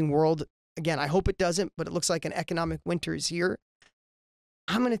shifting world. Again, I hope it doesn't, but it looks like an economic winter is here.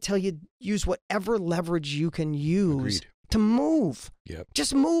 I'm going to tell you, use whatever leverage you can use to move.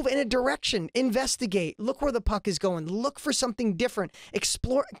 Just move in a direction. Investigate. Look where the puck is going. Look for something different.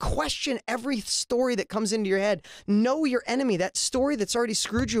 Explore. Question every story that comes into your head. Know your enemy. That story that's already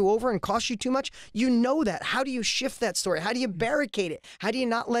screwed you over and cost you too much, you know that. How do you shift that story? How do you barricade it? How do you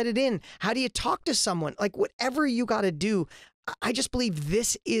not let it in? How do you talk to someone? Like, whatever you got to do, I just believe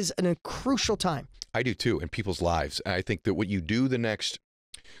this is a crucial time. I do too, in people's lives. I think that what you do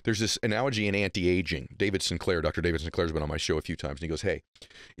there's this analogy in anti-aging. Dr. David Sinclair's been on my show a few times, and he goes, hey,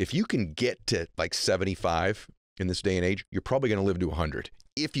 if you can get to like 75 in this day and age, you're probably going to live to 100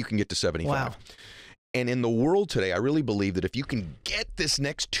 if you can get to 75. Wow. And in the world today, I really believe that if you can get this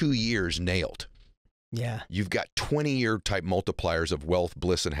next 2 years nailed, you've got 20-year type multipliers of wealth,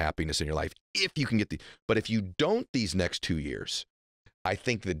 bliss, and happiness in your life. If you can get but if you don't these next 2 years, I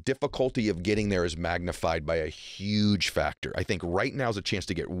think the difficulty of getting there is magnified by a huge factor. I think right now is a chance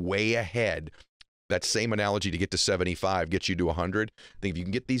to get way ahead. That same analogy to get to 75 gets you to 100. I think if you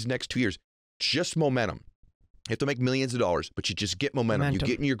can get these next 2 years, just momentum. You have to make millions of dollars, but you just get momentum. You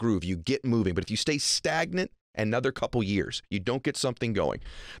get in your groove. You get moving. But if you stay stagnant another couple years, you don't get something going.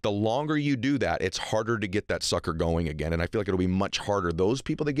 The longer you do that, it's harder to get that sucker going again. And I feel like it'll be much harder. Those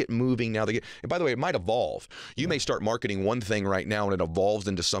people that get moving now, and by the way, it might evolve. You may start marketing one thing right now and it evolves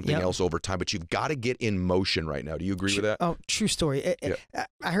into something else over time, but you've got to get in motion right now. Do you agree with that? Oh, true story.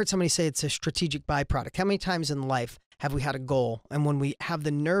 I heard somebody say it's a strategic byproduct. How many times in life have we had a goal, and when we have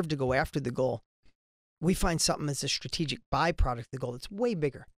the nerve to go after the goal, we find something that's a strategic byproduct of the goal that's way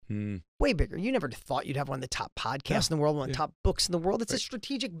bigger. Way bigger. You never thought you'd have one of the top podcasts in the world, one of the top books in the world. It's a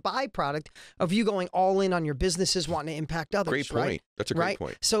strategic byproduct of you going all in on your businesses, wanting to impact others. Great point. Right? That's a great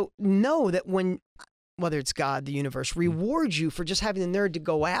point. So know that whether it's God, the universe, rewards you for just having the nerve to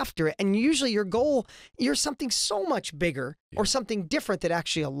go after it. And usually your goal, you're something so much bigger or something different that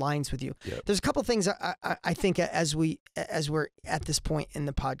actually aligns with you. There's a couple things I think as we're at this point in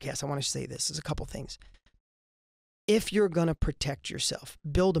the podcast, I want to say this. There's a couple things. If you're going to protect yourself,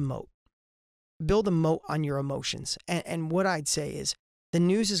 build a moat. Build a moat on your emotions. And what I'd say is the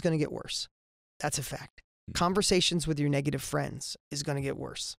news is going to get worse. That's a fact. Conversations with your negative friends is going to get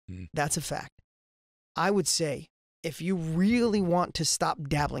worse. That's a fact. I would say if you really want to stop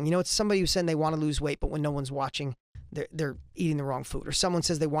dabbling, it's somebody who said they want to lose weight, but when no one's watching, they're eating the wrong food. Or someone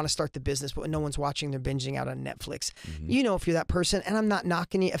says they want to start the business, but when no one's watching, they're binging out on Netflix. If you're that person, and I'm not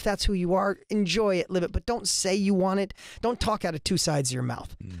knocking you. If that's who you are, enjoy it, live it, but don't say you want it. Don't talk out of two sides of your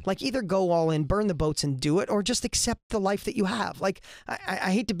mouth. Like, either go all in, burn the boats and do it, or just accept the life that you have. Like,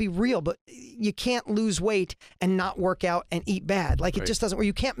 I hate to be real, but you can't lose weight and not work out and eat bad. Like, it just doesn't work.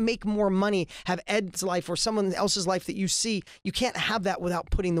 You can't make more money, have Ed's life or someone else's life that you see. You can't have that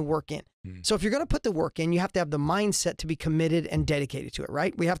without putting the work in. So if you're going to put the work in, you have to have the mindset to be committed and dedicated to it,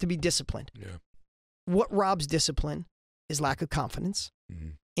 right? We have to be disciplined. What robs discipline is lack of confidence,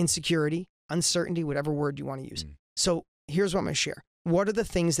 insecurity, uncertainty, whatever word you want to use. So here's what I'm going to share. What are the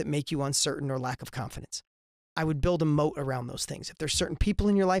things that make you uncertain or lack of confidence? I would build a moat around those things. If there's certain people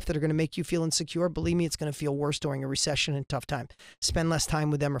in your life that are going to make you feel insecure, believe me, it's going to feel worse during a recession and tough time. Spend less time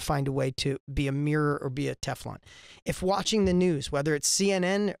with them, or find a way to be a mirror or be a Teflon. If watching the news, whether it's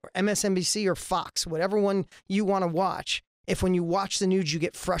CNN or MSNBC or Fox, whatever one you want to watch, if when you watch the news, you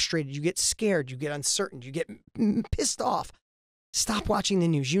get frustrated, you get scared, you get uncertain, you get pissed off, stop watching the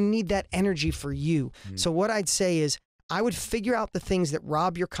news. You need that energy for you. So what I'd say is I would figure out the things that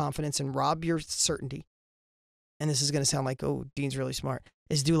rob your confidence and rob your certainty. And this is going to sound like, oh, Dean's really smart,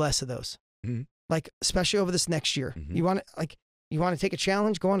 is do less of those. Like, especially over this next year. You want to take a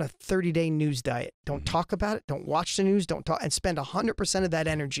challenge, go on a 30-day news diet. Don't talk about it. Don't watch the news. Don't talk, and spend 100% of that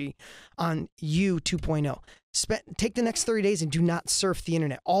energy on you 2.0. Take the next 30 days and do not surf the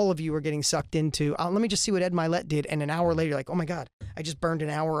internet. All of you are getting sucked into, let me just see what Ed Mylett did. And an hour later, you're like, oh my God, I just burned an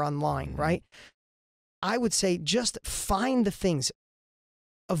hour online, right? I would say just find the things,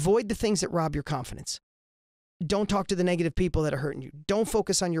 avoid the things that rob your confidence. Don't talk to the negative people that are hurting you. Don't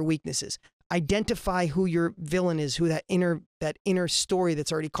focus on your weaknesses. Identify who your villain is, who that inner story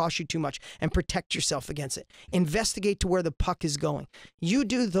that's already cost you too much, and protect yourself against it. Investigate to where the puck is going. You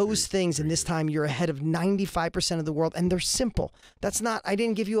do those things, and this time you're ahead of 95% of the world, and they're simple. I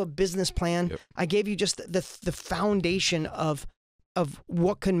didn't give you a business plan. Yep. I gave you just the foundation of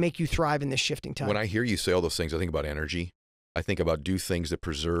what can make you thrive in this shifting time. When I hear you say all those things, I think about energy. I think about do things that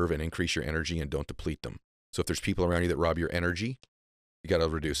preserve and increase your energy and don't deplete them. So if there's people around you that rob your energy, you got to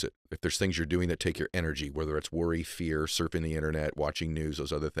reduce it. If there's things you're doing that take your energy, whether it's worry, fear, surfing the internet, watching news,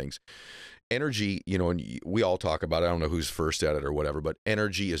 those other things. Energy, and we all talk about it. I don't know who's first at it or whatever, but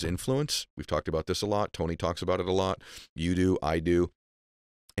energy is influence. We've talked about this a lot. Tony talks about it a lot. You do, I do.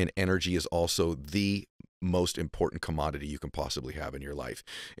 And energy is also the most important commodity you can possibly have in your life.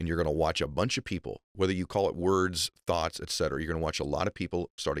 And you're going to watch a bunch of people, whether you call it words, thoughts, etc. You're going to watch a lot of people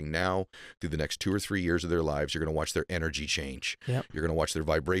starting now through the next 2 or 3 years of their lives. You're going to watch their energy change. Yep. You're going to watch their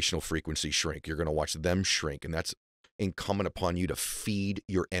vibrational frequency shrink. You're going to watch them shrink. And that's incumbent upon you to feed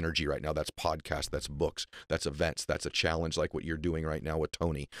your energy right now. That's podcasts, that's books, that's events, that's a challenge like what you're doing right now with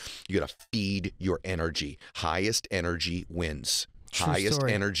Tony. You got to feed your energy. Highest energy wins. Highest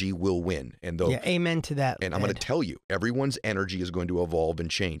energy will win. And amen to that. And I'm going to tell you, everyone's energy is going to evolve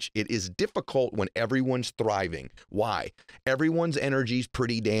and change. It is difficult when everyone's thriving. Why? Everyone's energy is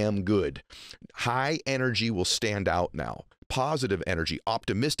pretty damn good. High energy will stand out now. Positive energy,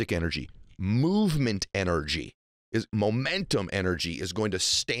 optimistic energy, movement energy, momentum energy is going to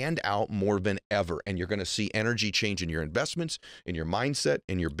stand out more than ever. And you're going to see energy change in your investments, in your mindset,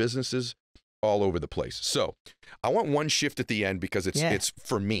 in your businesses, all over the place. So I want one shift at the end because it's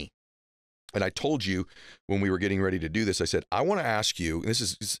for me. And I told you when we were getting ready to do this, I said, I want to ask you, and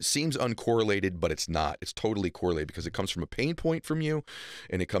this seems uncorrelated, but it's not. It's totally correlated because it comes from a pain point from you,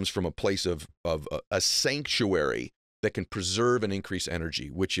 and it comes from a place of a sanctuary that can preserve and increase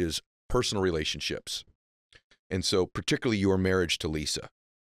energy, which is personal relationships. And so particularly your marriage to Lisa.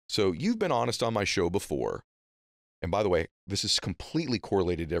 So you've been honest on my show before. And by the way, this is completely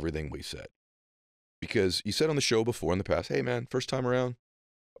correlated to everything we said. Because you said on the show before in the past, hey man, first time around,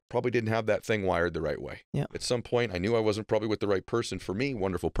 probably didn't have that thing wired the right way. Yeah. At some point, I knew I wasn't probably with the right person for me,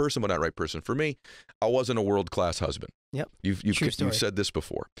 wonderful person, but not right person for me. I wasn't a world-class husband. Yep. You've said this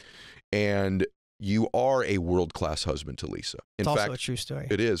before. And you are a world-class husband to Lisa. In fact, also a true story.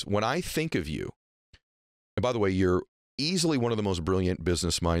 It is. When I think of you, and by the way, you're easily one of the most brilliant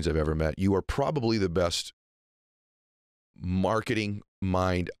business minds I've ever met. You are probably the best marketing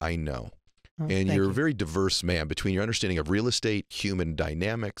mind I know. And you're a very diverse man between your understanding of real estate, human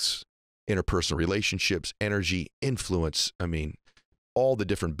dynamics, interpersonal relationships, energy, influence. I mean, all the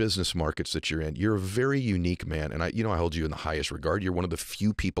different business markets that you're in. You're a very unique man. And I hold you in the highest regard. You're one of the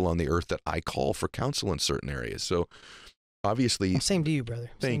few people on the earth that I call for counsel in certain areas. So obviously. Well, same to you,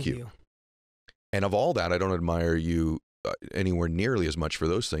 brother. Thank you. And of all that, I don't admire you anywhere nearly as much for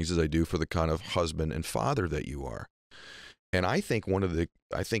those things as I do for the kind of husband and father that you are. And I think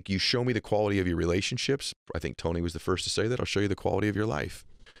I think you show me the quality of your relationships. I think Tony was the first to say that. I'll show you the quality of your life.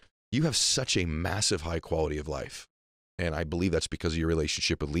 You have such a massive high quality of life. And I believe that's because of your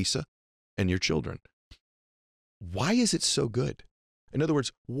relationship with Lisa and your children. Why is it so good? In other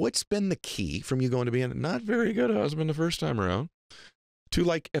words, what's been the key from you going to being not very good husband the first time around to,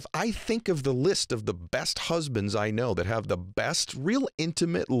 like, if I think of the list of the best husbands I know that have the best real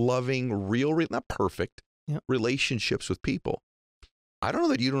intimate, loving, not perfect, relationships with people. I don't know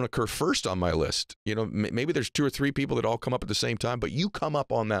that you don't occur first on my list. Maybe there's 2 or 3 people that all come up at the same time, but you come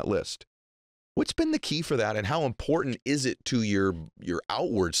up on that list. What's been the key for that, and how important is it to your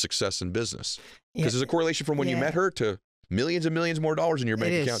outward success in business? Because there's a correlation from when you met her to millions and millions more dollars in your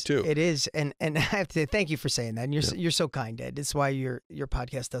bank account too. It is, and I have to thank you for saying that. And you're so kind, Ed. It's why your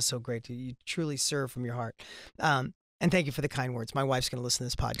podcast does so great. You truly serve from your heart. And thank you for the kind words. My wife's going to listen to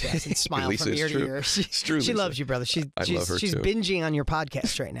this podcast and smile from ear to ear. She loves you, brother. She's binging on your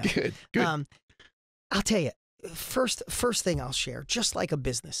podcast right now. Good. I'll tell you, first thing I'll share, just like a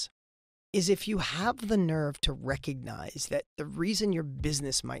business, is if you have the nerve to recognize that the reason your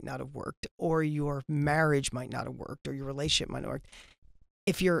business might not have worked, or your marriage might not have worked, or your relationship might not have worked,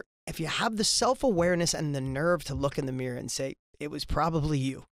 if you have the self-awareness and the nerve to look in the mirror and say, it was probably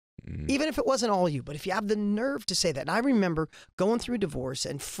you. Even if it wasn't all you, but if you have the nerve to say that. And I remember going through a divorce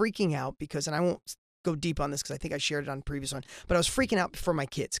and freaking out because, and I won't go deep on this because I think I shared it on a previous one, but I was freaking out for my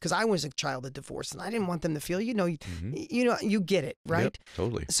kids because I was a child of divorce and I didn't want them to feel, you get it, right? Yep,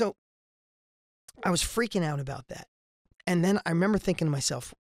 totally. So I was freaking out about that. And then I remember thinking to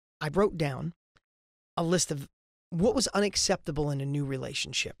myself, I wrote down a list of what was unacceptable in a new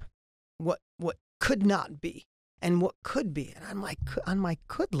relationship, what could not be. And what could be, and on my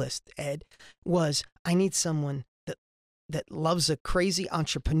could list, Ed, was I need someone that loves a crazy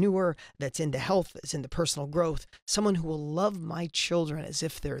entrepreneur, that's into health, that's into personal growth, someone who will love my children as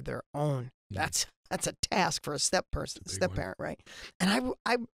if they're their own. That's a task for a step parent, right? And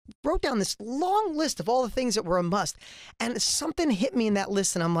I wrote down this long list of all the things that were a must, and something hit me in that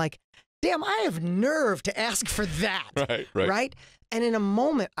list, and I'm like, damn, I have nerve to ask for that. Right? And in a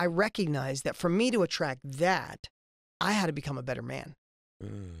moment, I recognized that for me to attract that, I had to become a better man.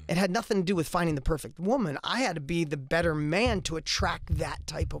 It had nothing to do with finding the perfect woman. I had to be the better man to attract that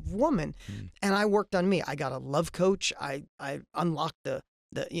type of woman. And I worked on me. I got a love coach. I unlocked the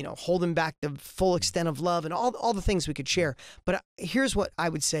holding back the full extent of love and all the things we could share. But here's what I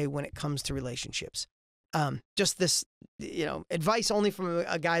would say when it comes to relationships. Just this, advice only from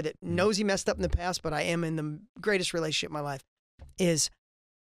a guy that knows he messed up in the past, but I am in the greatest relationship in my life, is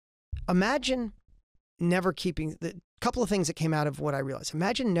imagine never keeping the couple of things that came out of what I realized.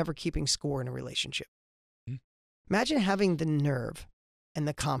 Imagine never keeping score in a relationship. Imagine having the nerve and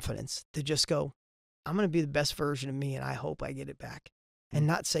the confidence to just go, I'm going to be the best version of me, and I hope I get it back. And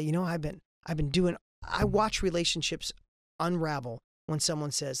not say, I watch relationships unravel when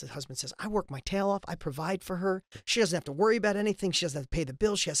the husband says, I work my tail off. I provide for her. She doesn't have to worry about anything. She doesn't have to pay the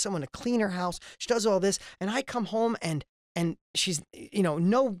bills. She has someone to clean her house. She does all this. And I come home and she's,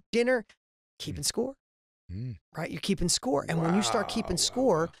 no dinner, keeping score. Right? You're keeping score. And when you start keeping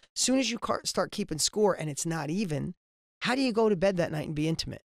score, as soon as you start keeping score and it's not even, how do you go to bed that night and be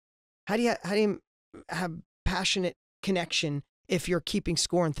intimate? How do you have passionate connection if you're keeping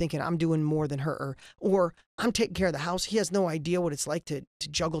score and thinking I'm doing more than her, or I'm taking care of the house? He has no idea what it's like to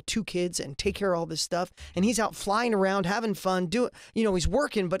juggle 2 kids and take care of all this stuff. And he's out flying around, having fun, he's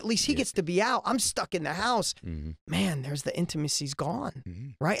working, but at least he gets to be out. I'm stuck in the house. Man, there's the intimacy's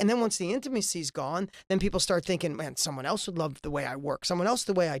gone, right? And then once the intimacy's gone, then people start thinking, man, someone else would love the way I work. Someone else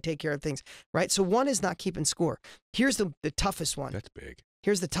the way I take care of things, right? So one is not keeping score. Here's the toughest one. That's big.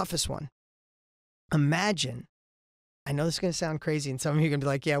 Here's the toughest one. Imagine, I know this is going to sound crazy, and some of you are going to be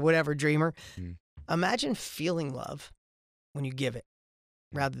like, yeah, whatever, dreamer. Imagine feeling love when you give it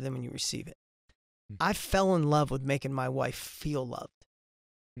rather than when you receive it. I fell in love with making my wife feel loved.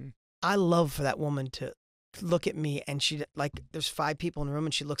 I love for that woman to look at me, and there's 5 people in the room,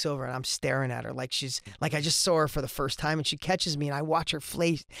 and she looks over, and I'm staring at her like I just saw her for the first time, and she catches me, and I watch her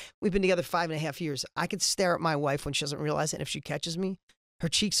face. We've been together 5.5 years. I could stare at my wife when she doesn't realize it, and if she catches me, her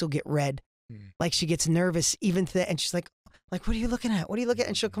cheeks will get red. Like she gets nervous even to that. And she's like, what are you looking at? What are you looking at?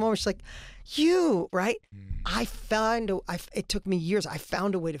 And she'll come over. She's like, you, right? It took me years. I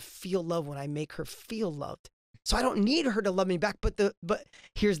found a way to feel love when I make her feel loved. So I don't need her to love me back. But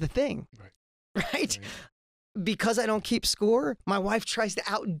here's the thing, right? Because I don't keep score, my wife tries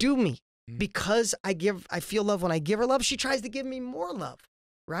to outdo me. Because I feel love when I give her love, she tries to give me more love.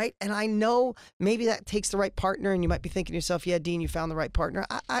 Right? And I know maybe that takes the right partner, and you might be thinking to yourself, yeah, Dean, you found the right partner.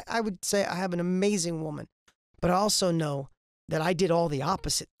 I would say I have an amazing woman, but I also know that I did all the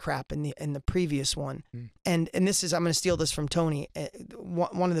opposite crap in the previous one. And this is, I'm going to steal this from Tony.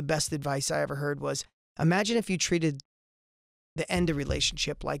 One of the best advice I ever heard was, imagine if you treated the end of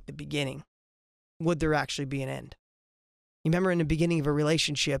relationship like the beginning. Would there actually be an end? You remember in the beginning of a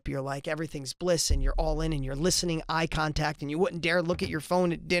relationship, you're like, everything's bliss and you're all in and you're listening, eye contact, and you wouldn't dare look at your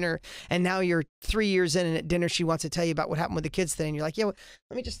phone at dinner. And now you're 3 years in, and at dinner, she wants to tell you about what happened with the kids today. And you're like, yeah,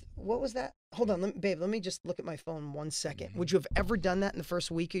 what was that? Hold on, babe, let me just look at my phone 1 second. Would you have ever done that in the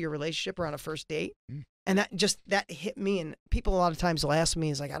first week of your relationship or on a first date? And that hit me. And people a lot of times will ask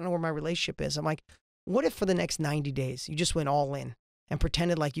me, I don't know where my relationship is. I'm like, what if for the next 90 days, you just went all in and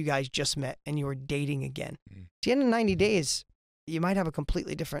pretended like you guys just met and you were dating again? At the end of 90 days, you might have a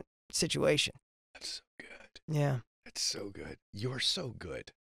completely different situation. That's so good. Yeah. That's so good. You're so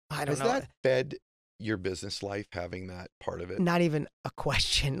good. I don't know. Has that fed your business life, having that part of it? Not even a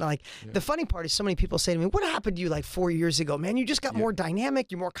question. The funny part is so many people say to me, what happened to you 4 years ago? Man, you just got more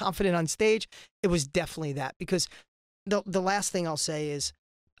dynamic. You're more confident on stage. It was definitely that, because the last thing I'll say is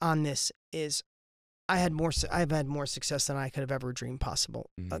on this is I've had more success than I could have ever dreamed possible.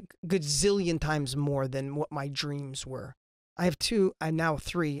 A gazillion times more than what my dreams were. I have 2, I'm now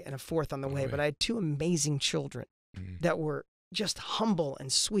 3 and a 4th on the way, but I had 2 amazing children that were just humble and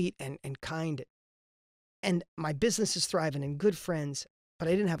sweet and kind. And my business is thriving and good friends, but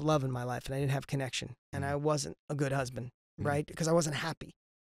I didn't have love in my life, and I didn't have connection, and I wasn't a good husband, right? Because I wasn't happy.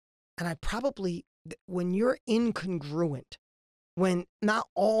 And I probably, when you're incongruent, when not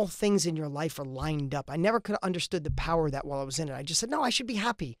all things in your life are lined up, I never could have understood the power of that while I was in it. I just said, no, I should be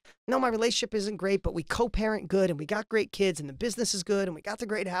happy. No, my relationship isn't great, but we co-parent good, and we got great kids, and the business is good, and we got the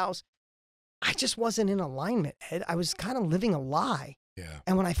great house. I just wasn't in alignment, Ed. I was kind of living a lie. Yeah.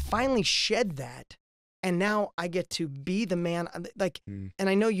 And when I finally shed that, and now I get to be the man, like, and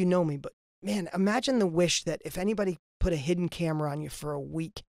I know you know me, but man, imagine the wish that if anybody put a hidden camera on you for a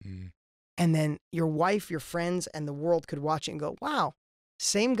week, and then your wife, your friends, and the world could watch it and go, wow,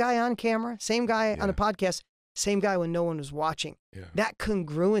 same guy on camera, same guy on a podcast, same guy when no one was watching. Yeah. That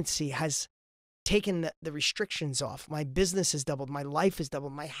congruency has taken the restrictions off. My business has doubled. My life has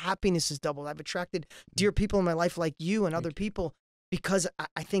doubled. My happiness has doubled. I've attracted dear people in my life like you and other people because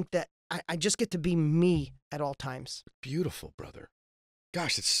I think that I just get to be me at all times. Beautiful, brother.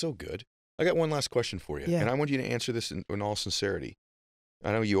 Gosh, it's so good. I got one last question for you, and I want you to answer this in all sincerity.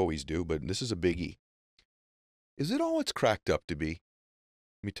 I know you always do, but this is a biggie. Is it all it's cracked up to be?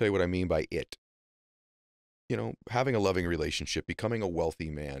 Let me tell you what I mean by it. You know, having a loving relationship, becoming a wealthy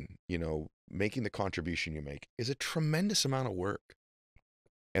man, you know, making the contribution you make is a tremendous amount of work.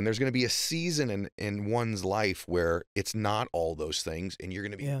 And there's going to be a season in one's life where it's not all those things, and you're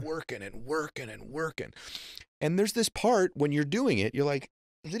going to be working and working and working. And there's this part when you're doing it, you're like,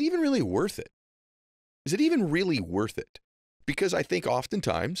 is it even really worth it? Is it even really worth it? Because I think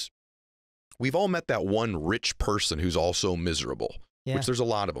oftentimes we've all met that one rich person who's also miserable. Which there's a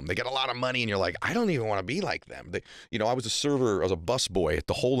lot of them. They get a lot of money and you're like, I don't even want to be like them. They, you know, I was a server, I was a busboy at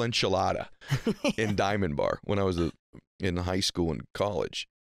the Whole Enchilada in Diamond Bar when I was in high school and college.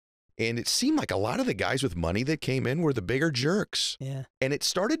 And it seemed like a lot of the guys with money that came in were the bigger jerks. Yeah. And it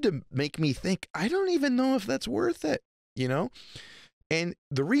started to make me think, I don't even know if that's worth it, you know? And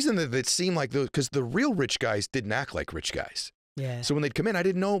the reason that it seemed like those, because the real rich guys didn't act like rich guys. Yeah. So when they'd come in, I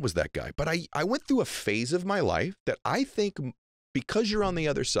didn't know it was that guy. But I went through a phase of my life that I think, because you're on the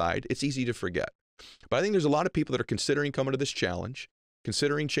other side, it's easy to forget. But I think there's a lot of people that are considering coming to this challenge,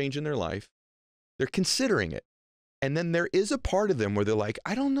 considering changing their life. They're considering it. And then there is a part of them where they're like,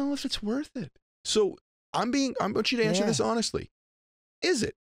 I don't know if it's worth it. So I want you to answer this honestly. Is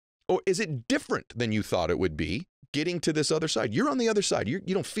it? Or is it different than you thought it would be getting to this other side? You're on the other side. You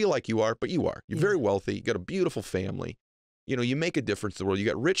don't feel like you are, but you are. You're very wealthy. You got a beautiful family. You know, you make a difference in the world. You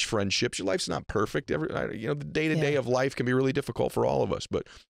got rich friendships. Your life's not perfect. You know, the day-to-day of life can be really difficult for all of us. But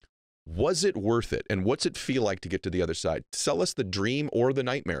was it worth it? And what's it feel like to get to the other side? Sell us the dream or the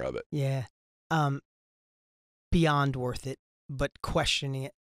nightmare of it. Yeah. Beyond worth it, but questioning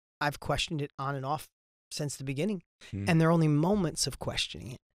it. I've questioned it on and off since the beginning. And there are only moments of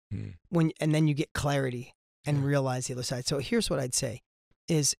questioning it. And then you get clarity and realize the other side. So here's what I'd say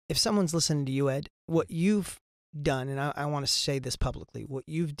is if someone's listening to you, Ed, what you've done, and I want to say this publicly, what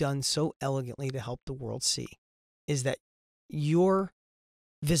you've done so elegantly to help the world see is that your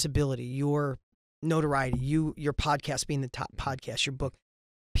visibility, your notoriety, your podcast being the top podcast, your book,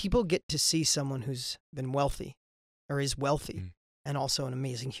 people get to see someone who's been wealthy or is wealthy and also an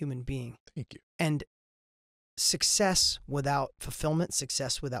amazing human being. Thank you. And success without fulfillment,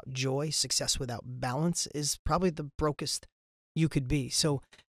 success without joy, success without balance is probably the brokest you could be. So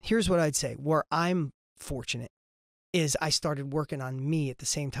here's what I'd say. Where I'm fortunate is I started working on me at the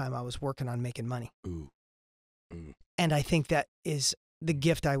same time I was working on making money. And I think that is the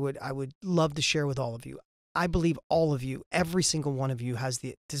gift I would love to share with all of you. I believe all of you, every single one of you has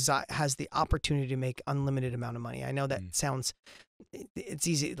the desire, has the opportunity to make unlimited amount of money. I know that sounds, it's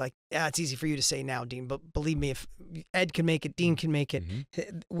easy, like, it's easy for you to say now, Dean, but believe me, if Ed can make it, Dean can make it,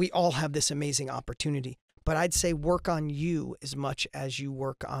 we all have this amazing opportunity. But I'd say work on you as much as you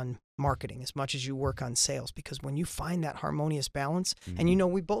work on marketing, as much as you work on sales, because when you find that harmonious balance, and you know,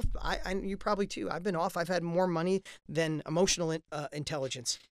 we both, you probably too, I've been off, I've had more money than emotional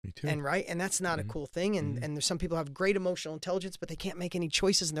intelligence. Me too. And that's not a cool thing. And there's some people who have great emotional intelligence, but they can't make any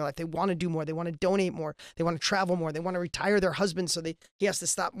choices in their life. They want to do more. They want to donate more. They want to travel more. They want to retire their husband. So he has to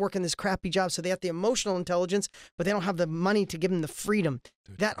stop working this crappy job. So they have the emotional intelligence, but they don't have the money to give him the freedom.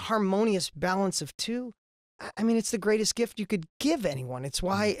 That harmonious balance of two, I mean, it's the greatest gift you could give anyone. It's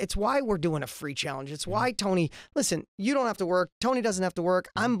why we're doing a free challenge. It's why Tony, listen, you don't have to work. Tony doesn't have to work.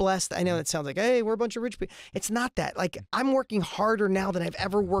 I'm blessed. I know it sounds like, hey, we're a bunch of rich people. It's not that. Like, I'm working harder now than I've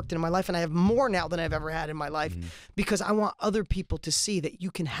ever worked in my life. And I have more now than I've ever had in my life because I want other people to see that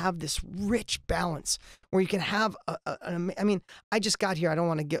you can have this rich balance where you can have I mean, I just got here. I don't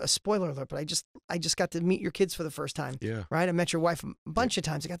want to give a spoiler alert, but I just got to meet your kids for the first time. Yeah. Right. I met your wife a bunch of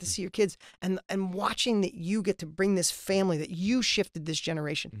times. I got to see your kids and watching that you get to bring this family, that you shifted this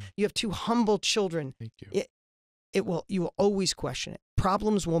generation. You have two humble children. Thank you. You will always question it.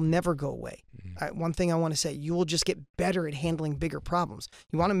 Problems will never go away. One thing I want to say, you will just get better at handling bigger problems.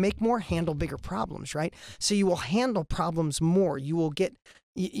 You want to make more, handle bigger problems, right? So you will handle problems more. You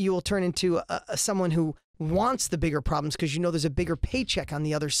will turn into someone who wants the bigger problems because you know there's a bigger paycheck on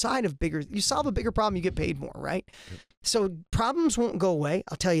the other side of bigger. You solve a bigger problem, you get paid more, right? So problems won't go away.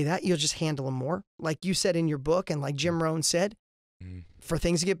 I'll tell you that. You'll just handle them more. Like you said in your book, and like Jim Rohn said, for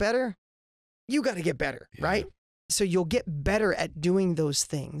things to get better, you got to get better, right? So you'll get better at doing those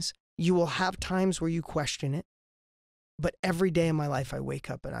things. You will have times where you question it. But every day in my life, I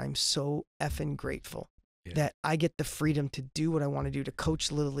wake up and I'm so effing grateful that I get the freedom to do what I want to do, to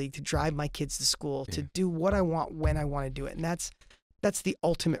coach Little League, to drive my kids to school, to do what I want when I want to do it. And that's the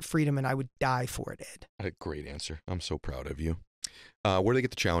ultimate freedom, and I would die for it, Ed. A great answer. I'm so proud of you. Where do they get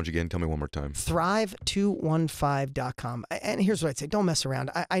the challenge again? Tell me one more time. Thrive215.com. And here's what I'd say. Don't mess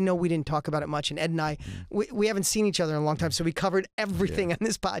around. I know we didn't talk about it much, and Ed and I, we haven't seen each other in a long time, so we covered everything on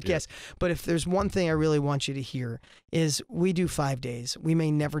this podcast. But if there's one thing I really want you to hear is we do 5 days. We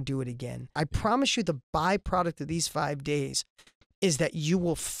may never do it again. I promise you the byproduct of these 5 days is that you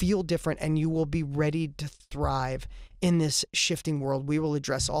will feel different and you will be ready to thrive in this shifting world. We will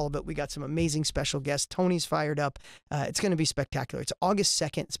address all of it. We got some amazing special guests. Tony's fired up. It's going to be spectacular. It's August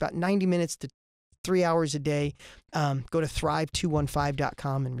 2nd. It's about 90 minutes to 3 hours a day. Go to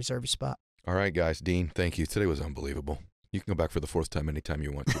thrive215.com and reserve your spot. All right, guys. Dean, thank you. Today was unbelievable. You can go back for the 4th time anytime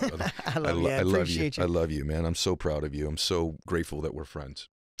you want to, brother. I love you. I appreciate you. I love you, man. I'm so proud of you. I'm so grateful that we're friends.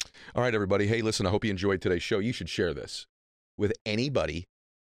 All right, everybody. Hey, listen, I hope you enjoyed today's show. You should share this with anybody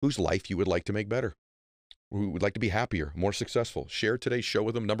whose life you would like to make better, who would like to be happier, more successful. Share today's show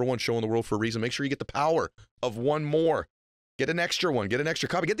with them. #1 show in the world for a reason. Make sure you get the power of one more. Get an extra one. Get an extra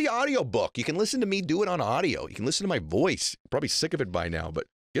copy. Get the audio book. You can listen to me do it on audio. You can listen to my voice. You're probably sick of it by now, but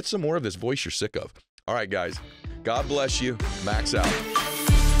get some more of this voice you're sick of. All right, guys. God bless you. Max out.